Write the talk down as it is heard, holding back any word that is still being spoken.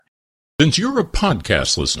Since you're a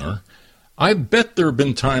podcast listener, I bet there have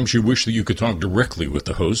been times you wish that you could talk directly with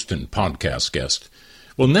the host and podcast guest.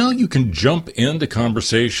 Well, now you can jump into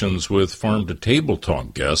conversations with Farm to Table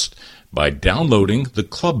Talk guests by downloading the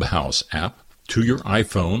Clubhouse app to your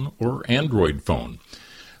iPhone or Android phone.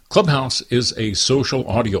 Clubhouse is a social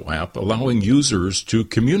audio app allowing users to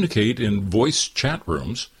communicate in voice chat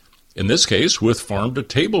rooms, in this case with Farm to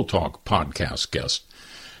Table Talk podcast guests.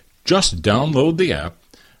 Just download the app,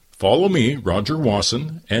 follow me, Roger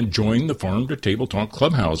Wasson, and join the Farm to Table Talk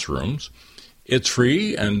Clubhouse rooms. It's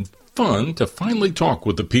free and fun to finally talk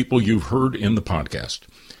with the people you've heard in the podcast.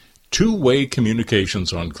 Two-way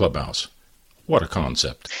communications on Clubhouse. What a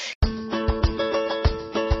concept.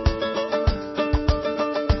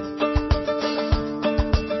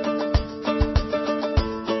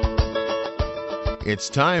 It's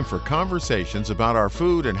time for conversations about our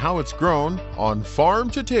food and how it's grown on Farm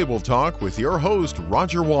to Table Talk with your host,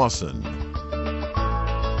 Roger Wasson.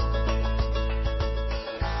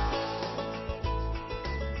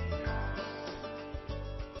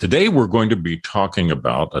 Today we're going to be talking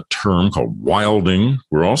about a term called wilding.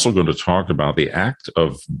 We're also going to talk about the act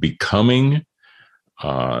of becoming.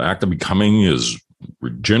 Act of becoming is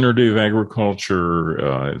regenerative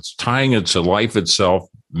agriculture. It's tying it to life itself.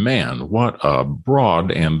 Man, what a broad,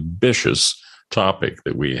 ambitious topic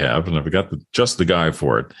that we have. And I've got just the guy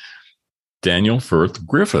for it, Daniel Firth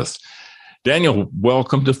Griffith. Daniel,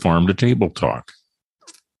 welcome to Farm to Table Talk.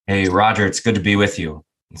 Hey, Roger, it's good to be with you.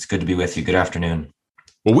 It's good to be with you. Good afternoon.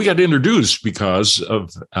 Well, we got introduced because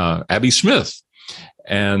of Abby Smith.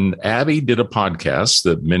 And Abby did a podcast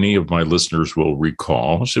that many of my listeners will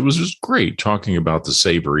recall. It was just great talking about the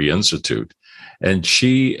Savory Institute. And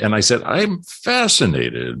I said, I'm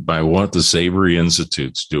fascinated by what the Savory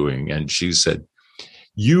Institute's doing. And she said,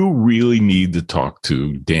 you really need to talk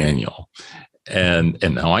to Daniel. And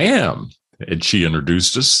now I am. And she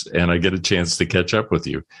introduced us, and I get a chance to catch up with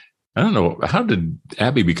you. I don't know, how did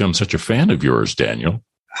Abby become such a fan of yours, Daniel?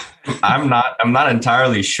 I'm not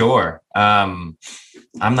entirely sure. I'm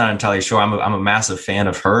not entirely sure. I'm a massive fan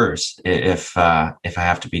of hers. If I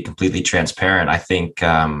have to be completely transparent, I think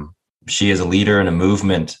she is a leader in a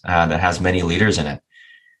movement that has many leaders in it.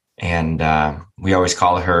 And we always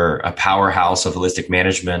call her a powerhouse of holistic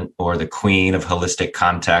management, or the queen of holistic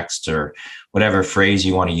context, or whatever phrase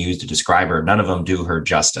you want to use to describe her. None of them do her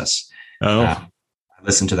justice. I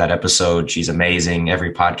listened to that episode. She's amazing.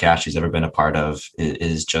 Every podcast she's ever been a part of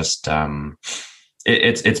is just,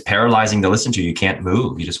 it's paralyzing to listen to. You can't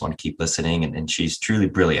move. You just want to keep listening. And she's truly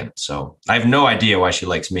brilliant. So I have no idea why she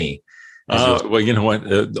likes me. Well, you know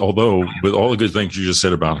what? Although with all the good things you just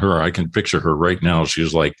said about her, I can picture her right now.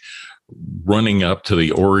 She's like running up to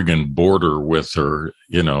the Oregon border with her,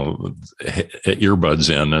 earbuds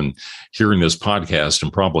in and hearing this podcast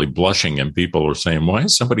and probably blushing. And people are saying, why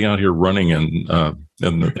is somebody out here running in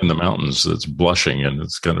the mountains that's blushing? And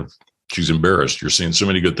it's kind of, she's embarrassed. You're seeing so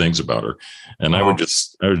many good things about her. And I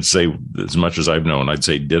would say, as much as I've known, I'd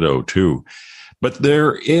say ditto too. But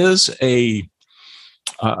there is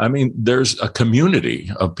there's a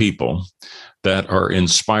community of people that are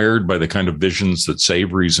inspired by the kind of visions that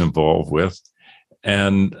Savory's involved with.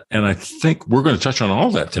 And I think we're going to touch on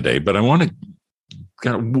all that today, but I want to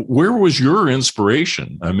where was your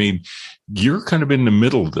inspiration? I mean, you're kind of in the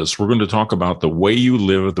middle of this. We're going to talk about the way you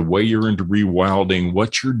live, the way you're into rewilding,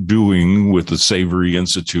 what you're doing with the Savory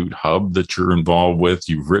Institute hub that you're involved with.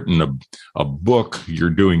 You've written a book. You're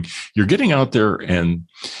getting out there and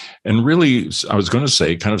really, I was going to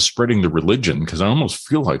say, kind of spreading the religion, because I almost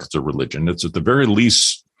feel like it's a religion. It's at the very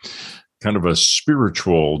least kind of a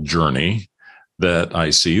spiritual journey that I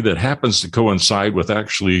see that happens to coincide with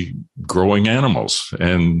actually growing animals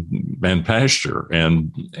and pasture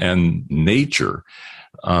and nature.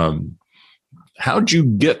 How'd you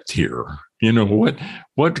get here?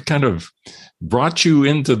 What kind of brought you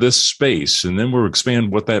into this space? And then we'll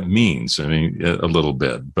expand what that means, a little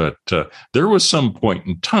bit. But there was some point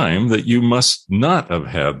in time that you must not have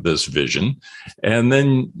had this vision. And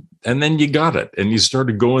then you got it, and you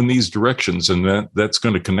started going these directions, and that's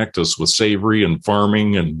going to connect us with Savory and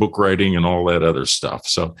farming and book writing and all that other stuff.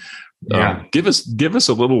 So give us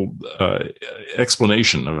a little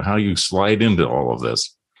explanation of how you slide into all of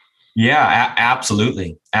this. Yeah,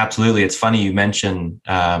 absolutely. Absolutely. It's funny you mentioned,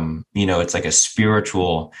 it's like a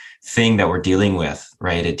spiritual thing that we're dealing with,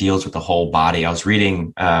 right? It deals with the whole body. I was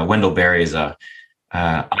reading, Wendell Berry is a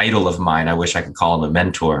idol of mine. I wish I could call him a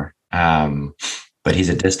mentor. But he's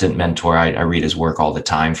a distant mentor. I read his work all the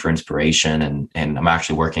time for inspiration. And I'm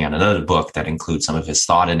actually working on another book that includes some of his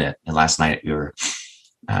thought in it. And last night we were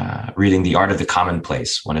reading The Art of the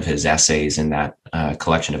Commonplace, one of his essays in that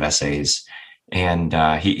collection of essays. And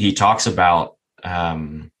he talks about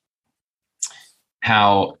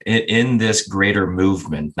how in this greater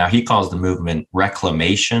movement, now he calls the movement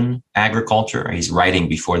reclamation agriculture. He's writing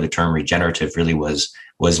before the term regenerative really was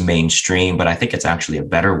mainstream, but I think it's actually a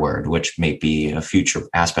better word, which may be a future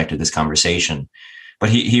aspect of this conversation. But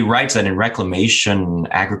he writes that in reclamation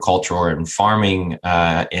agriculture, or in farming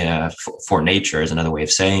for nature is another way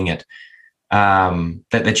of saying it,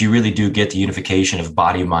 that you really do get the unification of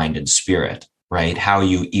body, mind, and spirit, right? How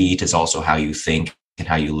you eat is also how you think and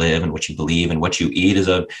how you live and what you believe, and what you eat is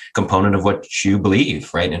a component of what you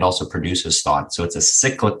believe, right? And it also produces thought. So it's a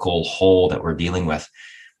cyclical whole that we're dealing with.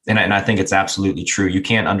 And I think it's absolutely true. You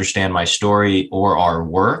can't understand my story or our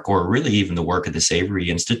work, or really even the work of the Savory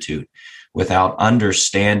Institute, without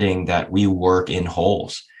understanding that we work in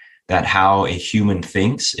wholes, that how a human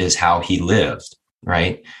thinks is how he lived,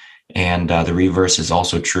 right? And the reverse is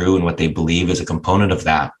also true, and what they believe is a component of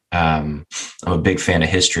that. I'm a big fan of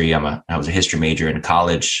history. I was a history major in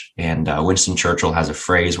college, and Winston Churchill has a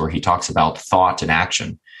phrase where he talks about thought and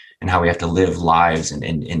action, and how we have to live lives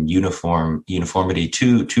in uniformity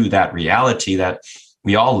to that reality that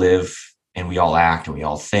we all live and we all act and we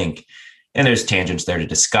all think. And there's tangents there to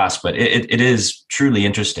discuss, but it is truly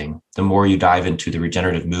interesting. The more you dive into the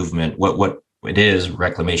regenerative movement, what it is,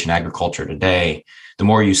 reclamation agriculture today, the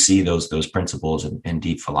more you see those principles and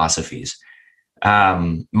deep philosophies.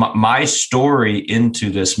 My story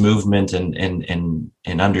into this movement and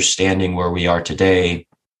understanding where we are today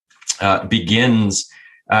begins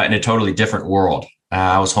in a totally different world.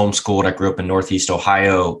 I was homeschooled. I grew up in Northeast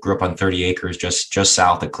Ohio, grew up on 30 acres just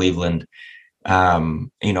south of Cleveland. All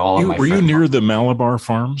of my were you near the Malabar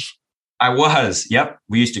Farms? I was. Yep.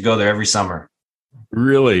 We used to go there every summer.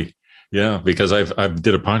 Really? Yeah, because I've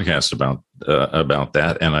did a podcast about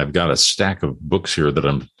that, and I've got a stack of books here that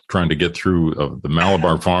I'm trying to get through of the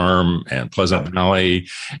Malabar Farm and Pleasant Valley.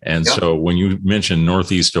 And so when you mentioned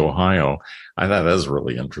Northeast Ohio, I thought that was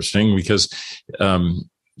really interesting because,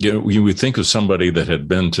 you would think of somebody that had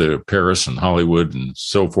been to Paris and Hollywood and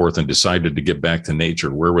so forth and decided to get back to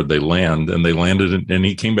nature. Where would they land? And they landed, and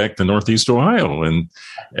he came back to Northeast Ohio. And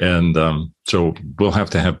so we'll have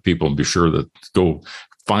to have people be sure that go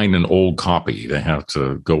find an old copy. They have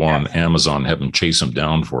to go on Amazon, have them chase them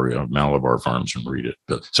down for you, Malabar Farms, and read it.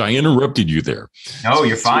 So I interrupted you there. No,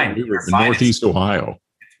 you're fine. So you're fine. Northeast Ohio.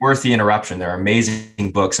 It's worth the interruption. There are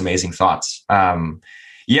amazing books, amazing thoughts.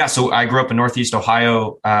 So I grew up in Northeast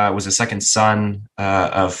Ohio, was the second son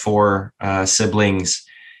of four siblings,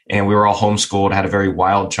 and we were all homeschooled, had a very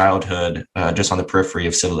wild childhood, just on the periphery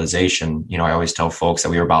of civilization. I always tell folks that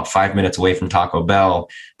we were about 5 minutes away from Taco Bell,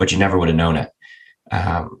 but you never would have known it.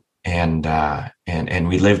 And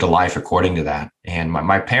we lived a life according to that. And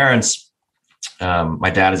my parents, my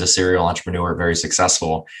dad is a serial entrepreneur, very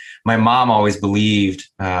successful. My mom always believed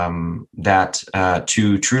that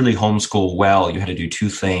to truly homeschool well, you had to do two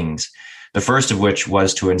things. The first of which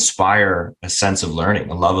was to inspire a sense of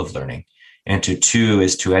learning, a love of learning. And two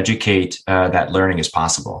is to educate that learning is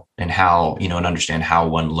possible, and how, and understand how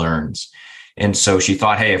one learns. And so she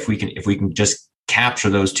thought, hey, if we can just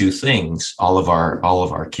capture those two things, all of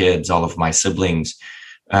our kids, all of my siblings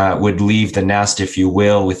would leave the nest, if you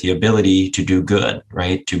will, with the ability to do good,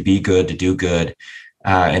 right? To be good, to do good.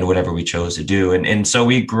 And whatever we chose to do. And so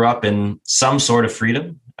we grew up in some sort of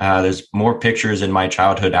freedom. There's more pictures in my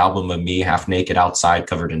childhood album of me half naked outside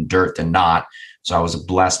covered in dirt than not. So I was a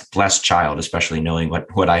blessed child, especially knowing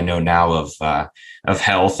what I know now of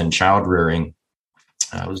health and child rearing.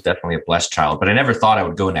 I was definitely a blessed child, but I never thought I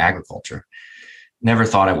would go into agriculture. Never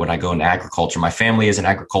thought I would go into agriculture. My family isn't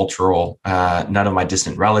agricultural. None of my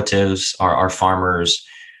distant relatives are farmers.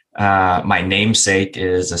 My namesake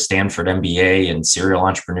is a Stanford MBA and serial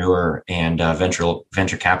entrepreneur and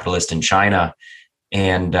venture capitalist in China.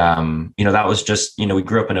 And, that was just, we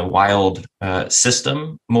grew up in a wild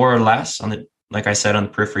system, more or less, like I said, on the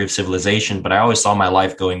periphery of civilization. But I always saw my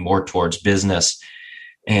life going more towards business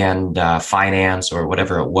and finance, or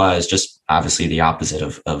whatever it was, just obviously the opposite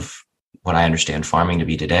of what I understand farming to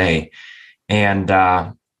be today. And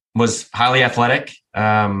was highly athletic.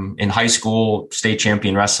 In high school, state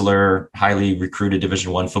champion wrestler, highly recruited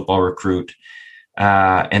Division I football recruit.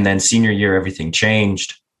 And then senior year, everything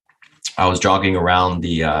changed. I was jogging around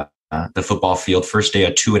the football field, first day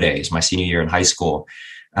of two-a-days, my senior year in high school.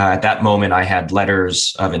 At that moment, I had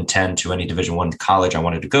letters of intent to any Division I college I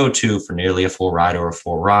wanted to go to for nearly a full ride or a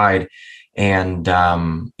full ride. And,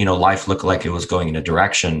 life looked like it was going in a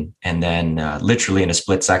direction. And then literally in a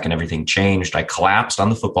split second, everything changed. I collapsed on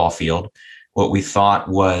the football field. What we thought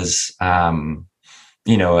was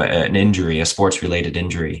an injury, a sports related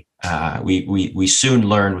injury. We soon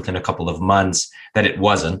learned within a couple of months that it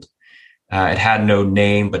wasn't. It had no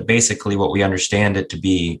name, but basically what we understand it to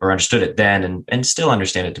be, or understood it then and still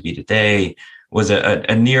understand it to be today, was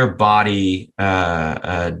a near body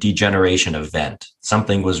degeneration event.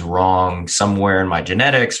 Something was wrong somewhere in my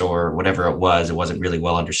genetics or whatever it was. It wasn't really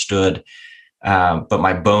well understood. But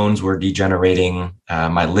my bones were degenerating.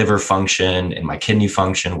 My liver function and my kidney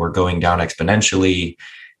function were going down exponentially.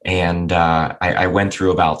 And I went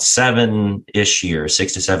through about 6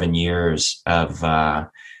 to 7 years of a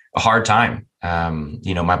hard time.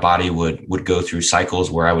 My body would go through cycles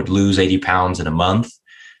where I would lose 80 pounds in a month,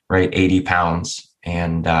 right? 80 pounds.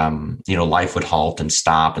 And, life would halt and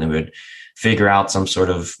stop, and we would figure out some sort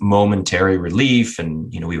of momentary relief.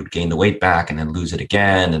 And, we would gain the weight back and then lose it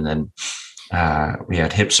again. And then we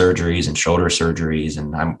had hip surgeries and shoulder surgeries.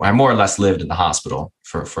 And I more or less lived in the hospital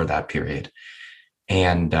for that period.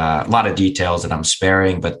 And a lot of details that I'm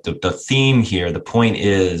sparing. But the theme here, the point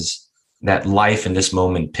is that life in this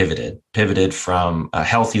moment pivoted from a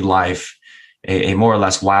healthy life, a more or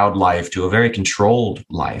less wild life, to a very controlled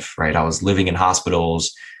life, right? I was living in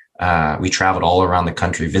hospitals. We traveled all around the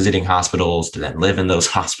country visiting hospitals to then live in those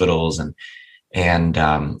hospitals. And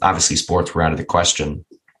obviously sports were out of the question.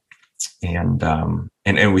 And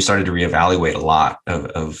we started to reevaluate a lot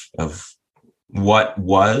of what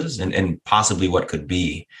was and possibly what could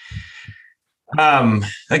be.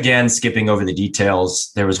 Again, skipping over the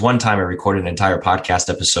details, there was one time I recorded an entire podcast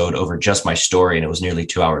episode over just my story, and it was nearly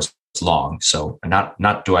 2 hours long. So not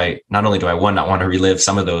only do I not want to relive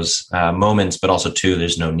some of those moments, but also two,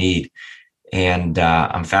 there's no need. And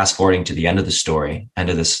I'm fast forwarding to the end of the story, end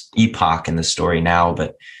of this epoch in the story now.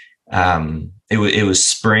 But it was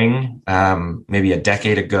spring, maybe a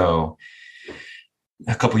decade ago,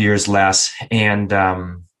 a couple years less. And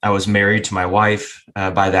I was married to my wife.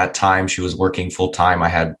 By that time, she was working full time. I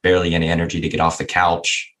had barely any energy to get off the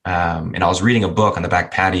couch. And I was reading a book on the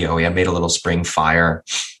back patio. We had made a little spring fire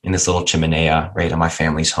in this little chimenea right on my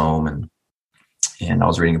family's home. And I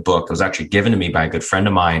was reading a book that was actually given to me by a good friend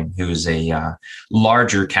of mine who's a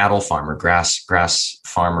larger cattle farmer, grass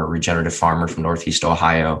farmer, regenerative farmer from Northeast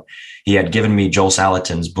Ohio. He had given me Joel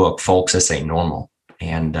Salatin's book, Folks, This Ain't Normal.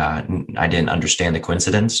 And I didn't understand the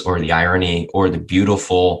coincidence or the irony or the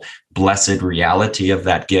beautiful, blessed reality of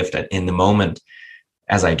that gift in the moment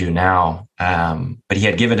as I do now. But he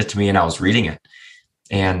had given it to me and I was reading it.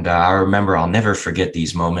 And I remember, I'll never forget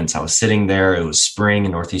these moments. I was sitting there. It was spring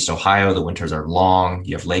in Northeast Ohio. The winters are long.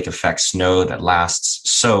 You have lake effect snow that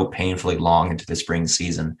lasts so painfully long into the spring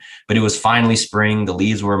season. But it was finally spring. The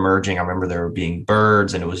leaves were emerging. I remember there were being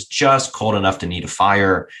birds, and it was just cold enough to need a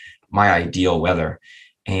fire. My ideal weather.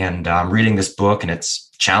 And I'm reading this book, and it's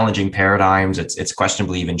challenging paradigms. It's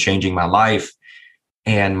questionably even changing my life.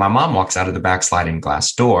 And my mom walks out of the back sliding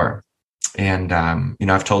glass door. And,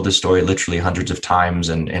 I've told this story literally hundreds of times,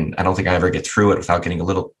 and I don't think I ever get through it without getting a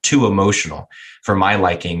little too emotional for my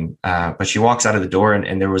liking. But she walks out of the door,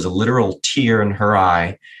 and there was a literal tear in her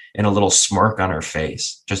eye and a little smirk on her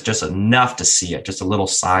face, just enough to see it, just a little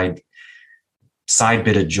side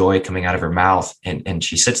bit of joy coming out of her mouth. And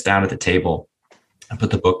she sits down at the table and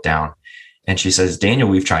put the book down. And she says, "Daniel,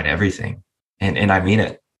 we've tried everything." And I mean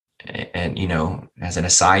it. And, as an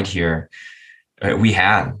aside here, we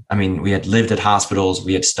had lived at hospitals.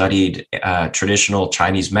 We had studied traditional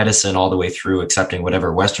Chinese medicine all the way through accepting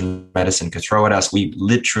whatever Western medicine could throw at us. We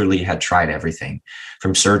literally had tried everything,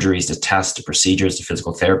 from surgeries to tests to procedures to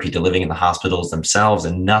physical therapy to living in the hospitals themselves,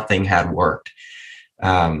 and nothing had worked.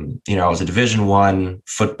 I was a Division I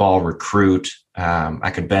football recruit.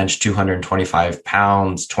 I could bench 225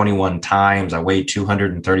 pounds 21 times. I weighed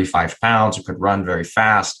 235 pounds. I could run very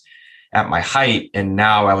fast at my height. And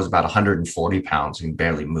now I was about 140 pounds and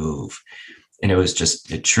barely move. And it was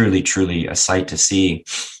just truly, truly a sight to see.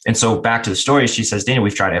 And so back to the story, she says, "Daniel,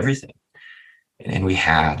 we've tried everything." And we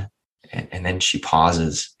had. And then she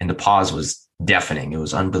pauses, and the pause was deafening. It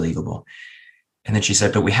was unbelievable. And then she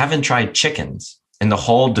said, "But we haven't tried chickens." And the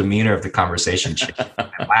whole demeanor of the conversation,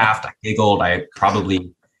 I laughed, I giggled, I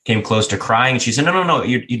probably came close to crying. And she said, no,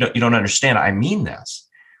 you don't understand. I mean this.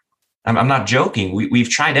 I'm not joking. We've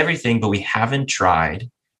tried everything, but we haven't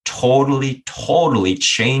tried totally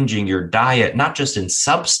changing your diet, not just in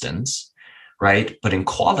substance, right, but in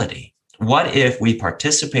quality. What if we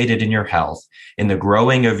participated in your health, in the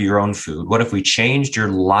growing of your own food? What if we changed your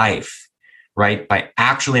life, right, by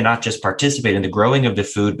actually not just participating in the growing of the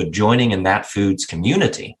food, but joining in that food's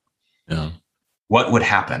community? Yeah. What would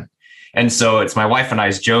happen? And so it's my wife and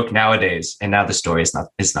I's joke nowadays. And now the story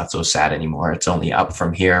is not so sad anymore. It's only up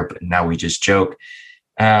from here, but now we just joke.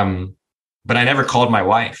 but I never called my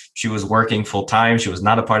wife. She was working full time. She was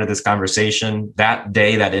not a part of this conversation. That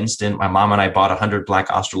day, that instant, my mom and I bought 100 black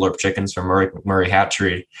Australorp chickens from Murray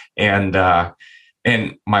Hatchery, and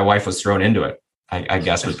my wife was thrown into it. I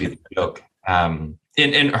guess would be the joke.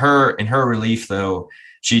 In her relief, though,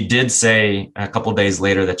 she did say a couple of days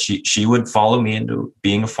later that she would follow me into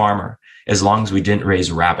being a farmer as long as we didn't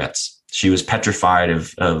raise rabbits. She was petrified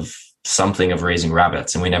of something of raising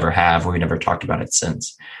rabbits, and we never have. We never talked about it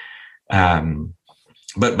since.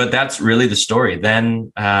 But that's really the story.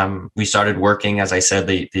 Then we started working, as I said,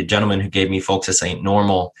 the gentleman who gave me Folks's Ain't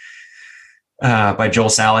Normal by Joel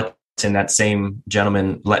Salatin, that same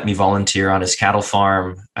gentleman let me volunteer on his cattle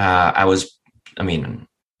farm. I was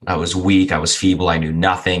weak, I was feeble, I knew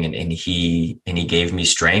nothing, and he gave me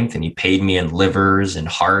strength, and he paid me in livers and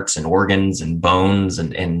hearts and organs and bones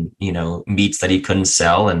and meats that he couldn't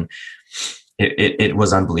sell, and it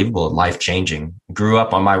was unbelievable, life-changing. Grew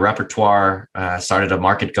up on my repertoire, started a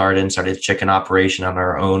market garden, started a chicken operation on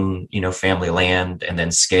our own, family land, and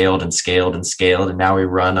then scaled and scaled and scaled. And now we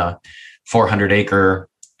run a 400-acre,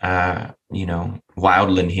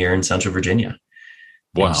 wildland here in Central Virginia.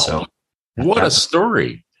 Wow. So what a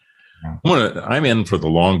story. I'm in for the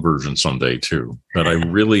long version someday too, but I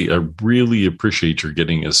really appreciate your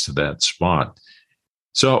getting us to that spot.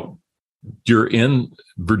 So you're in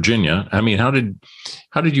Virginia. I mean, how did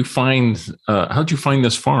you find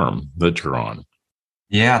this farm that you're on?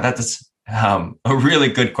 Yeah, that's a really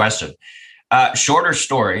good question. Shorter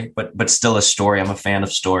story, but still a story. I'm a fan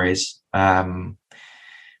of stories. My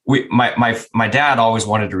dad always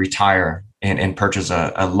wanted to retire and purchase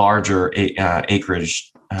a larger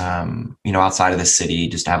acreage, outside of the city,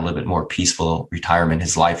 just to have a little bit more peaceful retirement.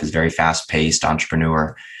 His life is very fast paced,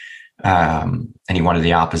 entrepreneur. And he wanted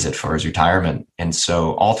the opposite for his retirement. And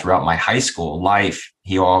so all throughout my high school life,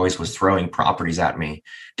 he always was throwing properties at me.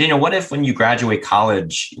 Daniel, what if when you graduate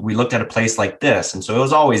college, we looked at a place like this? And so it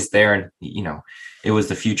was always there, and, it was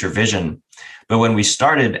the future vision. But when we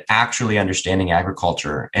started actually understanding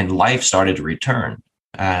agriculture and life started to return,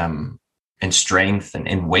 and strength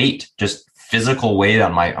and weight, just physical weight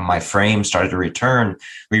on my frame started to return,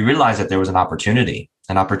 we realized that there was an opportunity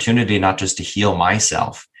not just to heal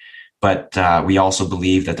myself, but we also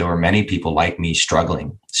believed that there were many people like me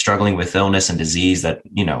struggling with illness and disease that,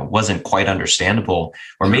 wasn't quite understandable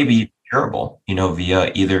or maybe curable,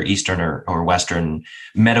 via either Eastern or Western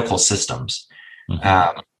medical systems.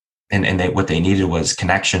 Mm-hmm. And what they needed was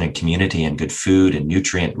connection and community and good food and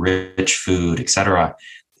nutrient-rich food, et cetera.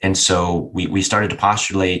 And so we started to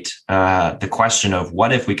postulate the question of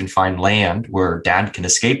what if we can find land where Dad can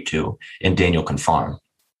escape to and Daniel can farm.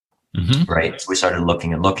 Mm-hmm. Right. So we started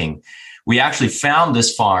looking and looking. We actually found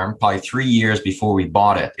this farm probably 3 years before we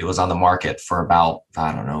bought it. It was on the market for about,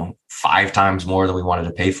 5 times more than we wanted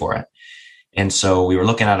to pay for it. And so we were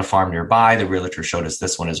looking at a farm nearby. The realtor showed us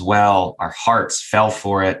this one as well. Our hearts fell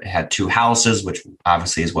for it. It had 2 houses, which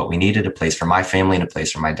obviously is what we needed, a place for my family and a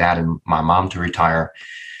place for my dad and my mom to retire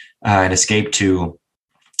and escape to,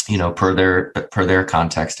 per their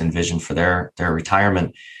context and vision for their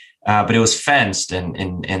retirement. But it was fenced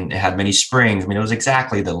and it had many springs. I mean, it was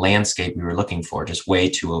exactly the landscape we were looking for, just way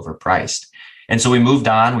too overpriced. And so we moved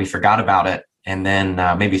on. We forgot about it. And then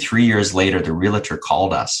maybe 3 years later, the realtor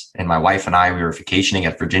called us, and my wife and I, we were vacationing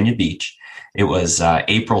at Virginia Beach. It was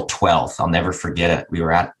April 12th. I'll never forget it. We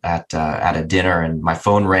were at a dinner, and my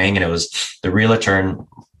phone rang, and it was the realtor. And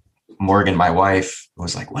Morgan, my wife,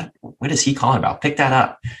 was like, what is he calling about? Pick that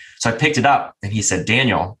up. So I picked it up, and he said,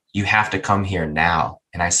 Daniel, you have to come here now.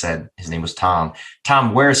 And I said, his name was Tom.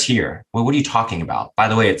 Tom, where's here? Well, what are you talking about? By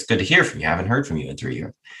the way, it's good to hear from you. I haven't heard from you in 3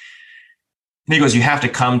 years. And he goes, you have to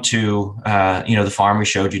come to, the farm we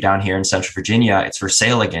showed you down here in Central Virginia. It's for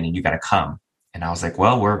sale again, and you got to come. And I was like,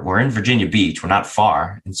 well, we're in Virginia Beach. We're not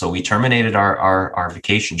far. And so we terminated our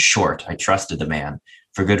vacation short. I trusted the man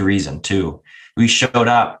for good reason too. We showed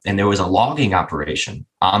up, and there was a logging operation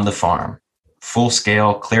on the farm, full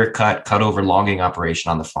scale, clear cut over logging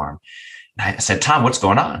operation on the farm. And I said, Tom, what's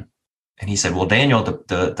going on? And he said, well, Daniel,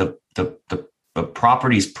 the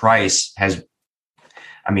property's price has,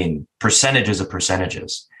 percentages of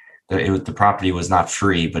percentages. The property was not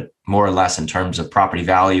free, but more or less in terms of property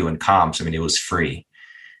value and comps, it was free.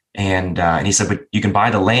 And he said, but you can buy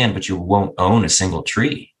the land, but you won't own a single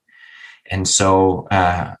tree. And so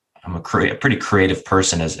I'm a pretty creative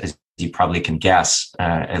person, as you probably can guess.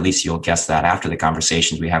 At least you'll guess that after the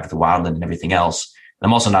conversations we have with the wildland and everything else.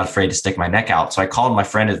 I'm also not afraid to stick my neck out. So I called my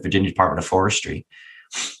friend at the Virginia Department of Forestry,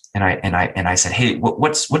 and I said, hey,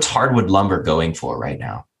 what's hardwood lumber going for right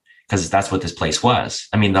now? because that's what this place was.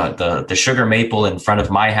 I mean, the sugar maple in front of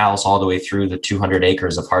my house all the way through the 200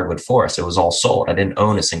 acres of hardwood forest, it was all sold. I didn't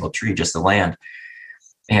own a single tree, just the land.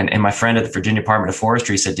 And my friend at the Virginia Department of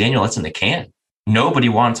Forestry said, Daniel, it's in the can. Nobody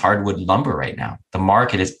wants hardwood lumber right now. The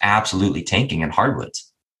market is absolutely tanking in hardwoods.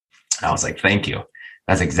 And I was like, thank you.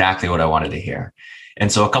 That's exactly what I wanted to hear. And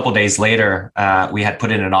so a couple of days later, we had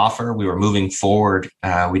put in an offer. We were moving forward.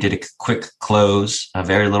 We did a quick close,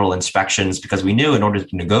 very little inspections, because we knew in order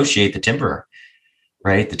to negotiate the timber,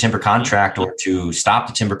 right, the timber contract, or to stop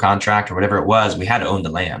the timber contract or whatever it was, we had to own the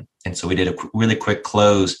land. And so we did a really quick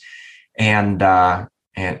close. And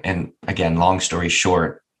again, long story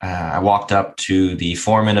short, I walked up to the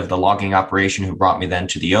foreman of the logging operation, who brought me then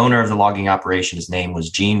to the owner of the logging operation. His name was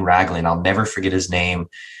Gene Ragland. I'll never forget his name.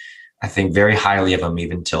 I think very highly of him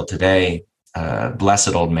even till today.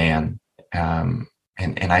 Blessed old man. And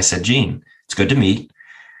I said, Gene, it's good to meet.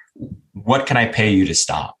 What can I pay you to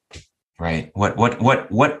stop? Right?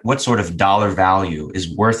 What sort of dollar value is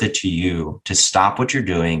worth it to you to stop what you're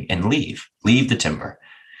doing and leave the timber?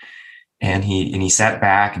 And he sat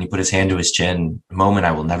back and he put his hand to his chin, a moment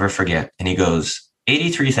I will never forget. And he goes,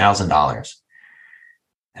 $83,000.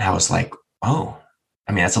 And I was like, oh,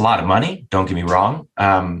 I mean, that's a lot of money. Don't get me wrong.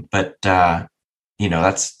 But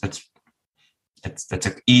that's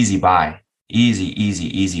an easy buy,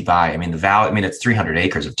 easy buy. I mean, the value, I mean, it's 300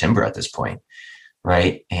 acres of timber at this point.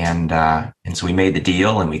 Right. And so we made the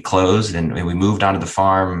deal and we closed and we moved onto the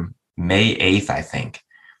farm May 8th, I think,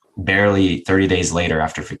 barely 30 days later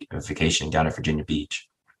after vacation down at Virginia Beach,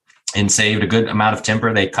 and saved a good amount of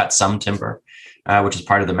timber. They cut some timber, which is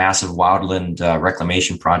part of the massive wildland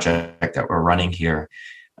reclamation project that we're running here,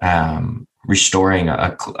 restoring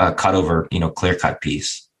a cutover, clear cut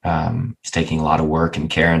piece. It's taking a lot of work and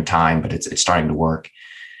care and time, but it's starting to work.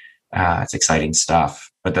 It's exciting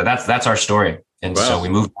stuff. But that's our story. And wow. So we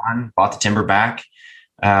moved on, bought the timber back,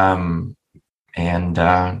 and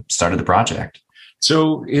started the project.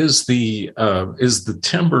 So is the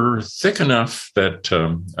timber thick enough that,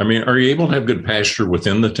 are you able to have good pasture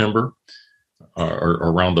within the timber or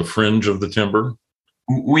around the fringe of the timber?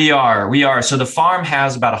 We are. So the farm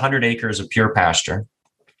has about 100 acres of pure pasture.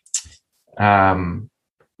 When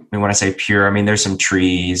I say pure, I mean, there's some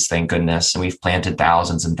trees, thank goodness. And we've planted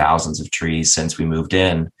thousands and thousands of trees since we moved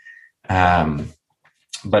in.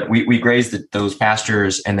 But we grazed those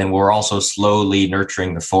pastures, and then we're also slowly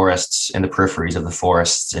nurturing the forests and the peripheries of the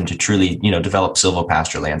forests into truly, develop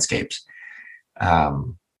silvopasture landscapes.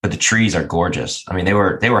 But the trees are gorgeous. I mean, they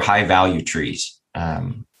were high value trees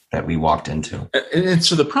that we walked into. And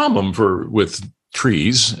so the problem with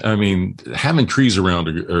trees, I mean, having trees around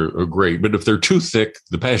are great, but if they're too thick,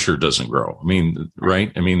 the pasture doesn't grow. I mean,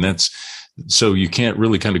 right? I mean, so you can't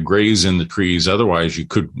really kind of graze in the trees. Otherwise, you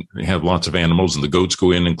could have lots of animals and the goats go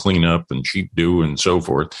in and clean up and sheep do and so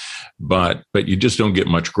forth. But you just don't get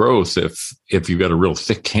much growth if you've got a real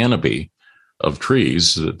thick canopy of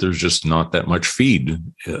trees. There's just not that much feed in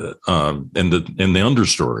the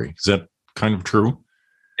understory. Is that kind of true?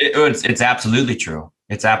 It's absolutely true.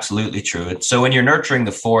 It's absolutely true. So when you're nurturing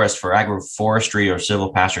the forest for agroforestry or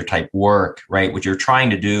silvopasture type work, right, what you're trying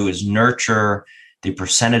to do is nurture the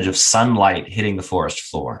percentage of sunlight hitting the forest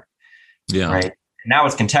floor. Yeah. Right. Now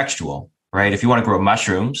it's contextual, right? If you want to grow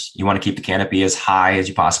mushrooms, you want to keep the canopy as high as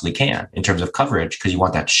you possibly can in terms of coverage, because you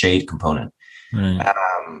want that shade component. Right.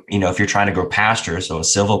 If you're trying to grow pasture, so a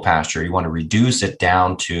silvopasture, you want to reduce it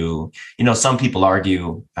down to, some people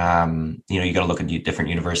argue, you got to look at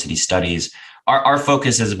different university studies. Our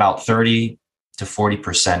focus is about 30 to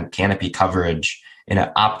 40% canopy coverage in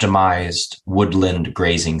an optimized woodland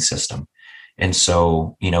grazing system. And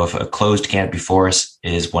so, if a closed canopy forest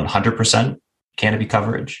is 100% canopy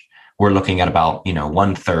coverage, we're looking at about,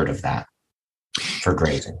 1/3 of that for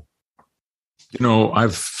grazing.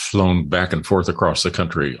 I've flown back and forth across the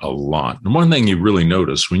country a lot. And one thing you really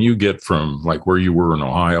notice when you get from like where you were in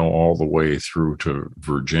Ohio all the way through to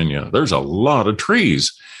Virginia, there's a lot of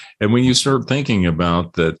trees. And when you start thinking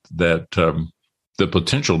about that the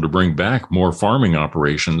potential to bring back more farming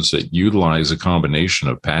operations that utilize a combination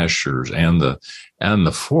of pastures and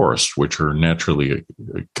the forest, which are naturally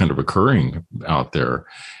kind of occurring out there,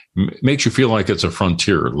 makes you feel like it's a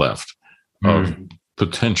frontier left of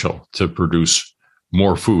potential to produce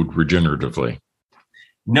more food regeneratively.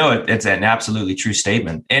 No, it's an absolutely true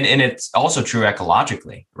statement. And it's also true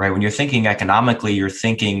ecologically, right? When you're thinking economically, you're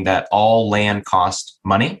thinking that all land costs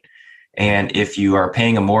money. And if you are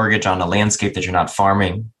paying a mortgage on a landscape that you're not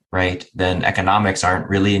farming, right, then economics aren't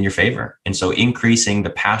really in your favor. And so increasing the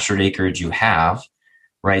pastured acreage you have,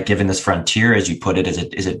 right, given this frontier, as you put it,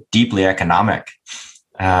 is a deeply economic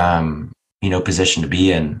position to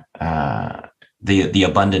be in. The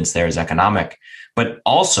abundance there is economic, but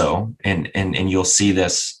also, and you'll see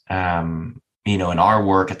this, in our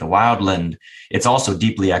work at the Wildland, it's also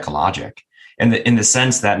deeply ecologic, in the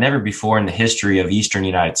sense that never before in the history of Eastern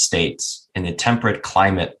United States, in the temperate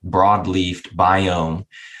climate, broadleafed biome,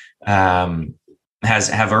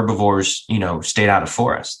 have herbivores, stayed out of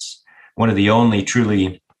forests. One of the only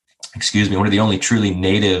truly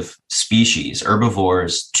native species,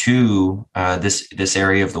 herbivores, to this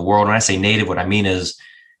area of the world. When I say native, what I mean is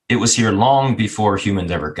it was here long before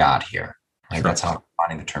humans ever got here. Sure. That's how I'm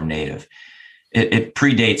defining the term native. It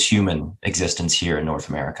predates human existence here in North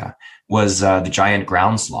America. Was the giant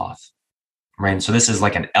ground sloth, right? And so this is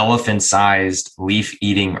like an elephant-sized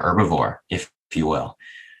leaf-eating herbivore, if you will,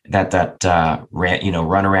 that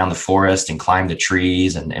run around the forest and climb the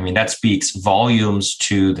trees. And I mean, that speaks volumes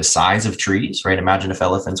to the size of trees, right? Imagine if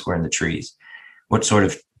elephants were in the trees. What sort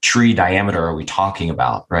of tree diameter are we talking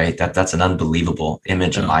about, right? That's an unbelievable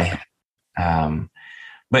image in my head.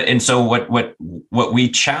 But so what we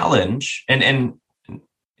challenge, and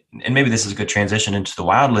maybe this is a good transition into the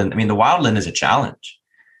Wildland. I mean, the Wildland is a challenge.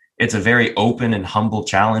 It's a very open and humble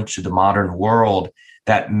challenge to the modern world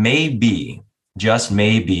that just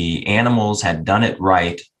maybe, animals had done it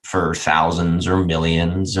right for thousands or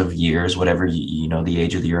millions of years, whatever, the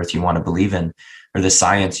age of the earth you want to believe in, or the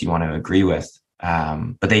science you want to agree with.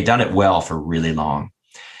 But they've done it well for really long.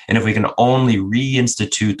 And if we can only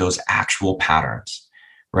reinstitute those actual patterns,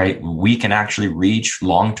 right, we can actually reach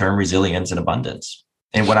long-term resilience and abundance.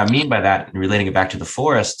 And what I mean by that, relating it back to the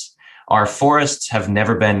forests, our forests have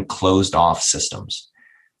never been closed off systems.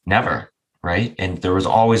 Never. Right. And there was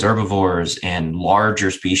always herbivores and larger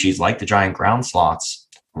species like the giant ground sloths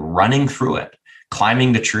running through it,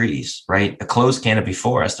 climbing the trees, right? A closed canopy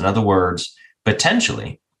forest. In other words,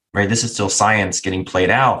 potentially, right? This is still science getting played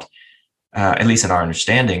out, at least in our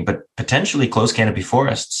understanding, but potentially closed canopy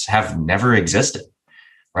forests have never existed,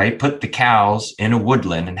 right? Put the cows in a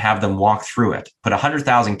woodland and have them walk through it. Put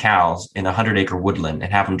 100,000 cows in a 100-acre woodland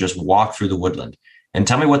and have them just walk through the woodland. And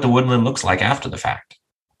tell me what the woodland looks like after the fact.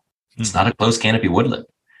 It's not a closed canopy woodland,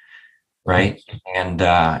 right? And,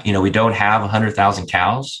 we don't have 100,000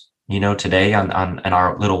 cows, today on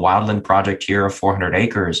our little Wildland project here of 400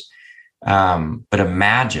 acres. But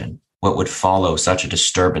imagine what would follow such a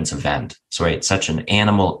disturbance event. So, right, such an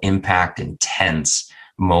animal impact intense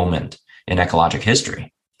moment in ecologic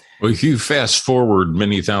history. Well, if you fast forward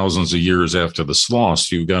many thousands of years after the sloths,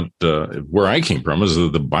 you've got where I came from is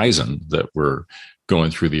the bison that were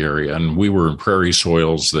going through the area. And we were in prairie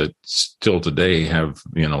soils that still today have,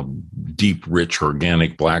 deep, rich,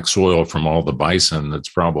 organic black soil from all the bison that's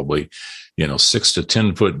probably, 6 to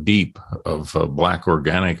 10 foot deep of black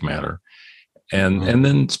organic matter. And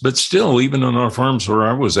then, but still, even on our farms where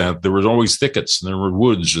I was at, there was always thickets and there were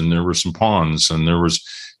woods and there were some ponds and there was,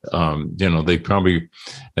 they probably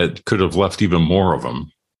could have left even more of them.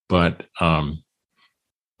 But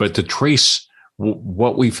to trace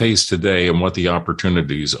what we face today and what the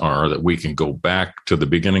opportunities are that we can go back to the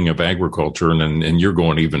beginning of agriculture, and you're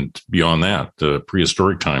going even beyond that,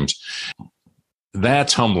 prehistoric times.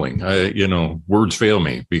 That's humbling. Words fail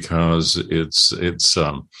me because it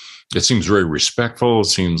seems very respectful. It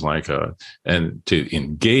seems like and to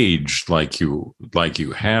engage like you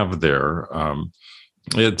have there.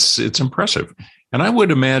 It's impressive. And I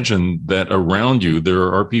would imagine that around you,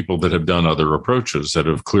 there are people that have done other approaches that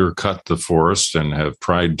have clear cut the forest and have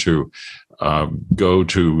tried to go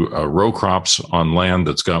to row crops on land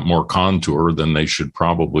that's got more contour than they should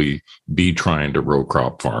probably be trying to row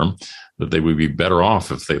crop farm, that they would be better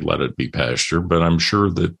off if they let it be pasture. But I'm sure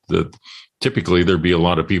that typically there'd be a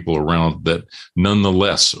lot of people around that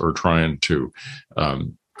nonetheless are trying to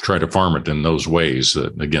try to farm it in those ways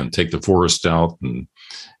that, again, take the forest out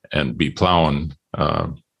and be plowing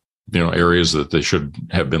areas that they should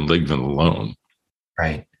have been leaving alone.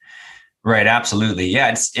 Right. Absolutely.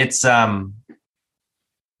 Yeah. It's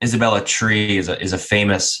Isabella Tree is a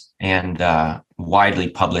famous and widely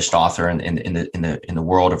published author in the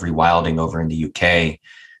world of rewilding over in the UK.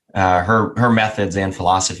 Her methods and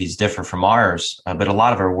philosophies differ from ours, but a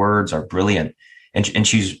lot of her words are brilliant. And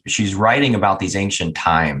she's writing about these ancient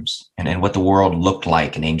times and what the world looked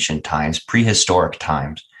like in ancient times, prehistoric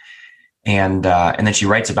times. And then she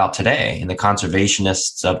writes about today and the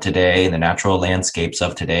conservationists of today and the natural landscapes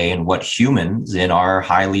of today and what humans in our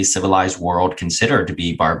highly civilized world consider to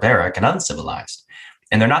be barbaric and uncivilized.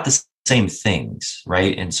 And they're not the same things,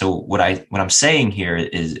 right? And so what I'm saying here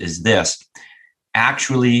is this: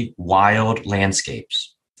 actually wild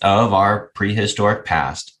landscapes of our prehistoric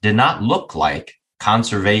past did not look like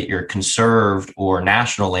conserved or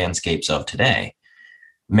national landscapes of today.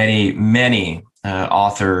 Many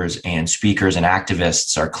authors and speakers and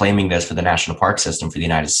activists are claiming this for the national park system for the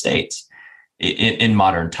United States in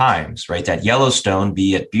modern times, right? That Yellowstone,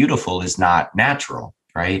 be it beautiful, is not natural,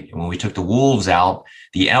 right? And when we took the wolves out,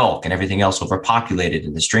 the elk and everything else overpopulated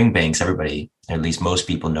in the stream banks. Everybody, or at least most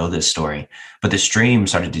people, know this story. But the stream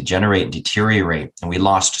started to degenerate and deteriorate, and we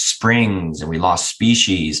lost springs and we lost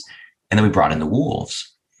species. And then we brought in the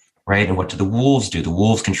wolves, right? And what did the wolves do? The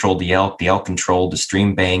wolves controlled the elk controlled the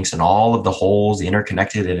stream banks, and all of the holes, the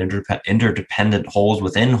interconnected and interdependent holes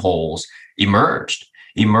within holes emerged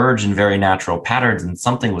in very natural patterns, and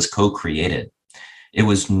something was co-created. It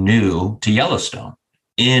was new to Yellowstone.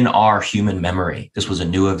 In our human memory, this was a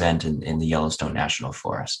new event in the Yellowstone National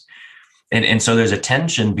Forest. And so there's a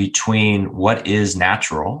tension between what is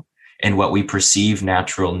natural and what we perceive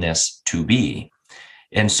naturalness to be.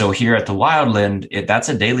 And so here at the Wildland, that's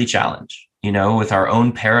a daily challenge, with our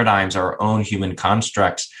own paradigms, our own human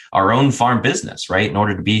constructs, our own farm business, right? In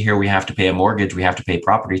order to be here, we have to pay a mortgage, we have to pay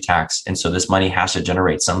property tax. And so this money has to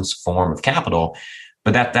generate some form of capital.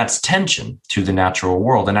 But that's tension to the natural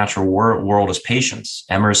world. The natural world is patience.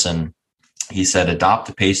 Emerson, he said, adopt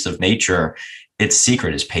the pace of nature. Its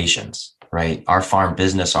secret is patience, right? Our farm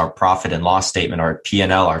business, our profit and loss statement, our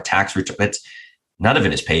P&L, our tax return, none of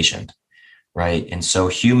it is patient, right? And so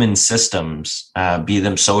human systems, be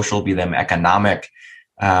them social, be them economic,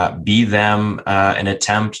 be them an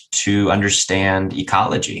attempt to understand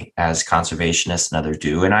ecology as conservationists and others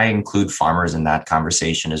do. And I include farmers in that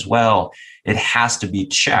conversation as well. It has to be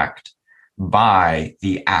checked by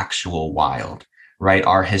the actual wild, right?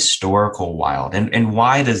 Our historical wild. And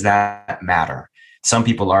why does that matter? Some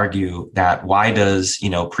people argue that why does,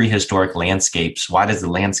 prehistoric landscapes, why does the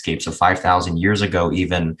landscapes of 5,000 years ago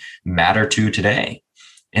even matter to today?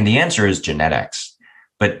 And the answer is genetics.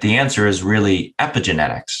 But the answer is really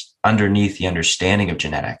epigenetics underneath the understanding of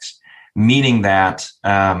genetics. Meaning that,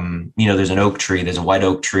 there's an oak tree, there's a white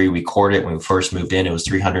oak tree. We cored it when we first moved in. It was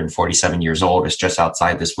 347 years old. It's just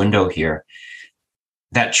outside this window here.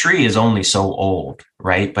 That tree is only so old,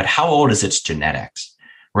 right? But how old is its genetics,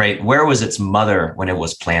 right? Where was its mother when it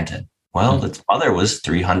was planted? Well, its mother was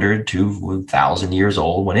 300 to 1,000 years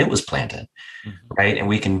old when it was planted, right? And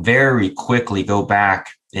we can very quickly go back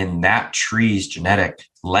in that tree's genetic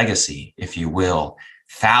legacy, if you will,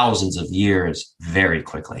 thousands of years very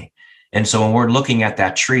quickly. And so when we're looking at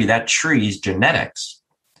that tree's genetics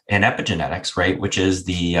and epigenetics, right, which is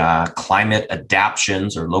the climate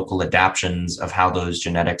adaptions or local adaptions of how those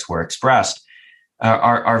genetics were expressed,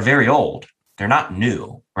 are very old. They're not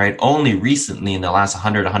new, right? Only recently in the last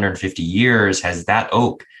 100, 150 years has that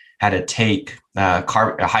oak had to take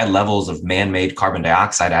high levels of man-made carbon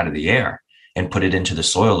dioxide out of the air and put it into the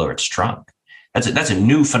soil or its trunk. That's a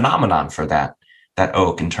new phenomenon for that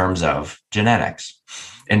oak in terms of genetics.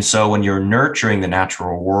 And so when you're nurturing the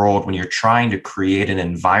natural world, when you're trying to create an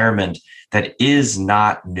environment that is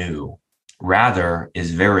not new, rather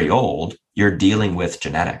is very old, you're dealing with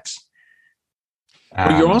genetics.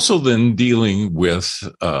 But you're also then dealing with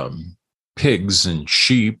pigs and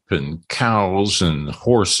sheep and cows and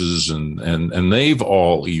horses, and they've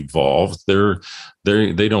all evolved.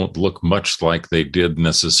 They don't look much like they did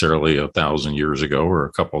necessarily 1,000 years ago or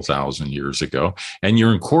a couple thousand years ago, and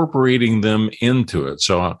you're incorporating them into it.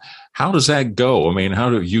 So how does that go? I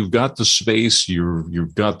mean, you've got the space,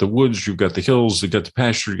 you've got the woods, you've got the hills, you've got the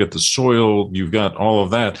pasture, you've got the soil, you've got all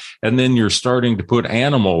of that, and then you're starting to put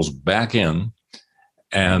animals back in.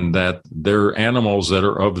 And that they're animals that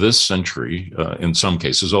are of this century in some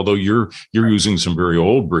cases, although you're using some very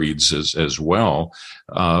old breeds as well.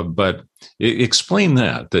 But explain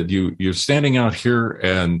that you're standing out here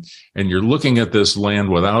and you're looking at this land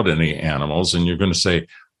without any animals, and you're going to say,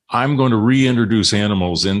 I'm going to reintroduce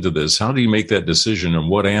animals into this. How do you make that decision, and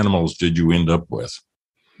what animals did you end up with?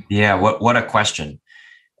 Yeah, what a question.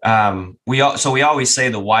 We always say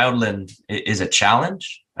the wildland is a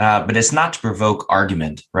challenge. But it's not to provoke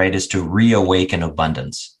argument, right? It's to reawaken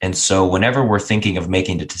abundance. And so whenever we're thinking of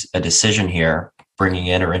making a decision here, bringing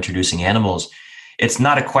in or introducing animals, it's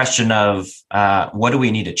not a question of what do we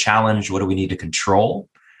need to challenge? What do we need to control?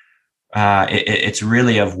 It's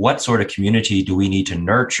really of what sort of community do we need to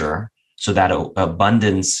nurture so that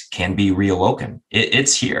abundance can be reawoken.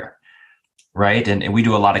 It's here. Right. And we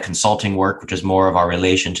do a lot of consulting work, which is more of our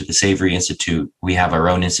relation to the Savory Institute. We have our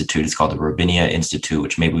own institute. It's called the Robinia Institute,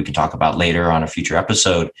 which maybe we can talk about later on a future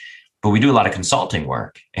episode. But we do a lot of consulting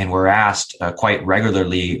work, and we're asked quite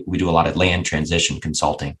regularly. We do a lot of land transition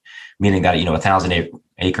consulting, meaning that,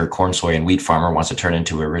 1,000-acre corn, soy, and wheat farmer wants to turn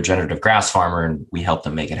into a regenerative grass farmer, and we help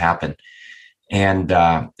them make it happen. And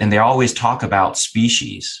they always talk about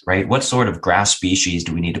species, right? What sort of grass species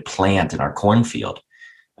do we need to plant in our cornfield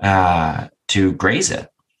to graze it?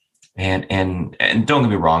 And don't get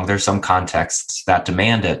me wrong, there's some contexts that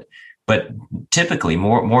demand it, but typically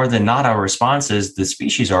more than not, our response is the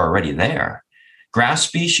species are already there. Grass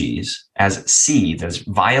species as seed, as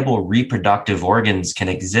viable reproductive organs, can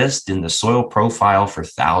exist in the soil profile for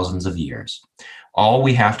thousands of years. All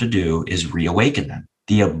we have to do is reawaken them.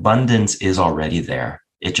 The abundance is already there.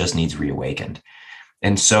 It just needs reawakened.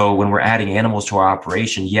 And so when we're adding animals to our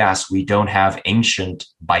operation, yes, we don't have ancient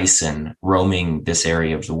bison roaming this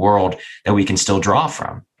area of the world that we can still draw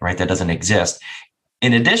from, right? That doesn't exist.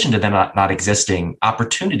 In addition to them not existing,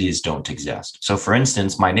 opportunities don't exist. So for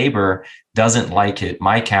instance, my neighbor doesn't like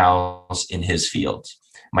my cows in his fields.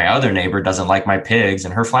 My other neighbor doesn't like my pigs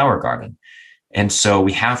in her flower garden. And so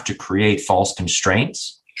we have to create false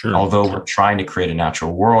constraints, although we're trying to create a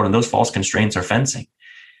natural world, and those false constraints are fencing.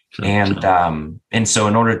 And so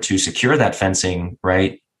in order to secure that fencing,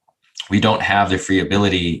 right, we don't have the free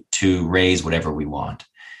ability to raise whatever we want.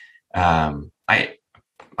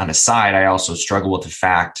 On a side, I also struggle with the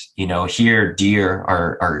fact, here deer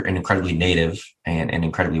are incredibly native and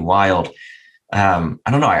incredibly wild. I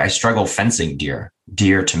don't know. I struggle fencing deer.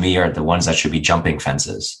 Deer to me are the ones that should be jumping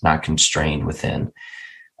fences, not constrained within.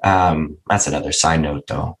 That's another side note,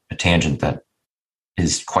 though, a tangent that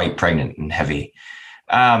is quite pregnant and heavy.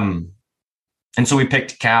 And so we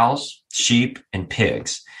picked cows, sheep, and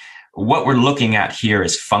pigs. What we're looking at here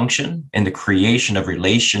is function and the creation of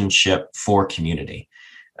relationship for community.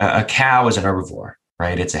 A cow is an herbivore,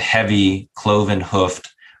 right? It's a heavy, cloven-hoofed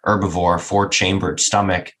herbivore, 4-chambered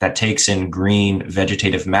stomach that takes in green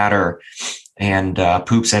vegetative matter and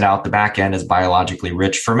poops it out the back end as biologically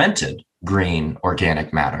rich, fermented green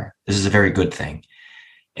organic matter. This is a very good thing.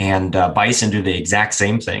 And bison do the exact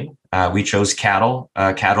same thing. We chose cattle.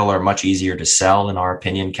 Cattle are much easier to sell, in our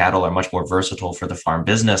opinion. Cattle are much more versatile for the farm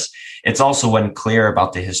business. It's also unclear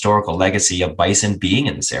about the historical legacy of bison being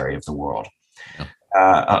in this area of the world.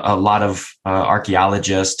 A lot of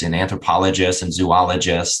archaeologists and anthropologists and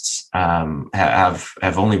zoologists have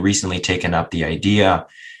only recently taken up the idea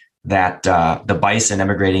that the bison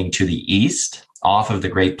emigrating to the east off of the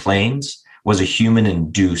Great Plains was a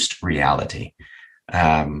human-induced reality.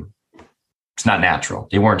 It's not natural.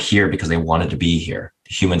 They weren't here because they wanted to be here.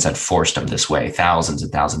 Humans had forced them this way thousands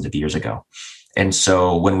and thousands of years ago. And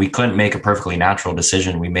so when we couldn't make a perfectly natural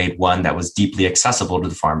decision, we made one that was deeply accessible to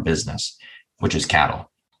the farm business, which is cattle.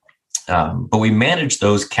 But we manage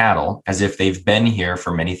those cattle as if they've been here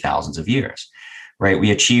for many thousands of years, right?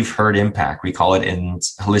 We achieve herd impact. We call it in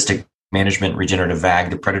holistic management, regenerative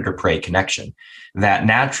ag, the predator-prey connection, that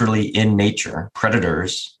naturally in nature,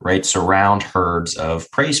 predators, right, surround herds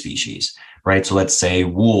of prey species, right? So let's say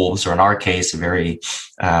wolves, or in our case, a very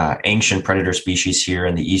ancient predator species here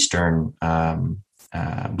in the eastern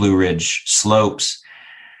Blue Ridge slopes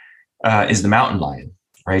is the mountain lion,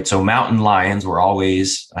 right? So mountain lions were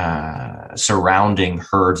always surrounding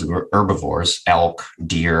herds of herbivores, elk,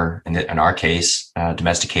 deer, and in our case,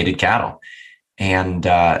 domesticated cattle. And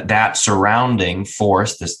that surrounding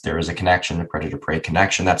force, there is a connection, a predator-prey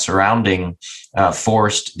connection, that surrounding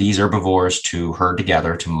forced these herbivores to herd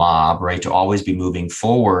together, to mob, right, to always be moving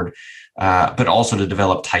forward, but also to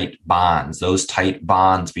develop tight bonds, those tight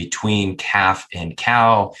bonds between calf and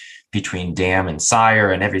cow, between dam and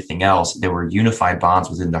sire and everything else. There were unified bonds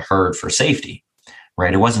within the herd for safety,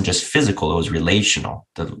 right? It wasn't just physical, it was relational.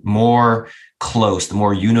 The more close, the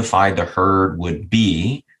more unified the herd would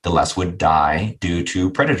be, the less would die due to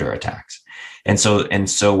predator attacks. And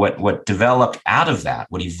so what developed out of that,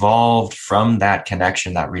 what evolved from that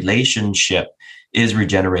connection, that relationship, is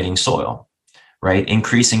regenerating soil, right?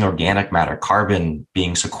 Increasing organic matter, carbon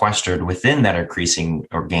being sequestered within that increasing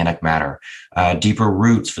organic matter, deeper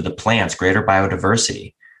roots for the plants, greater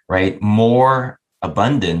biodiversity, right? More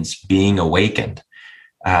abundance being awakened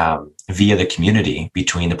via the community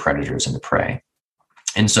between the predators and the prey.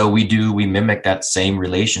 And so we mimic that same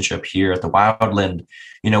relationship here at the Wildland.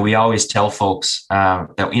 We always tell folks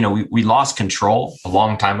that, we lost control a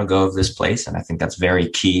long time ago of this place. And I think that's very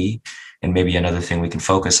key. And maybe another thing we can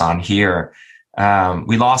focus on here.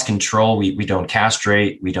 We lost control. We don't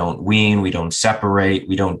castrate. We don't wean. We don't separate.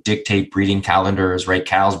 We don't dictate breeding calendars, right?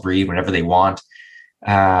 Cows breed whenever they want.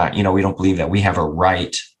 We don't believe that we have a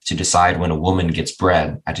right to decide when a woman gets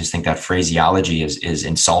bred. I just think that phraseology is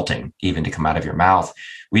insulting even to come out of your mouth.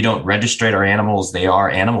 We don't registrate our animals. They are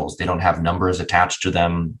animals. They don't have numbers attached to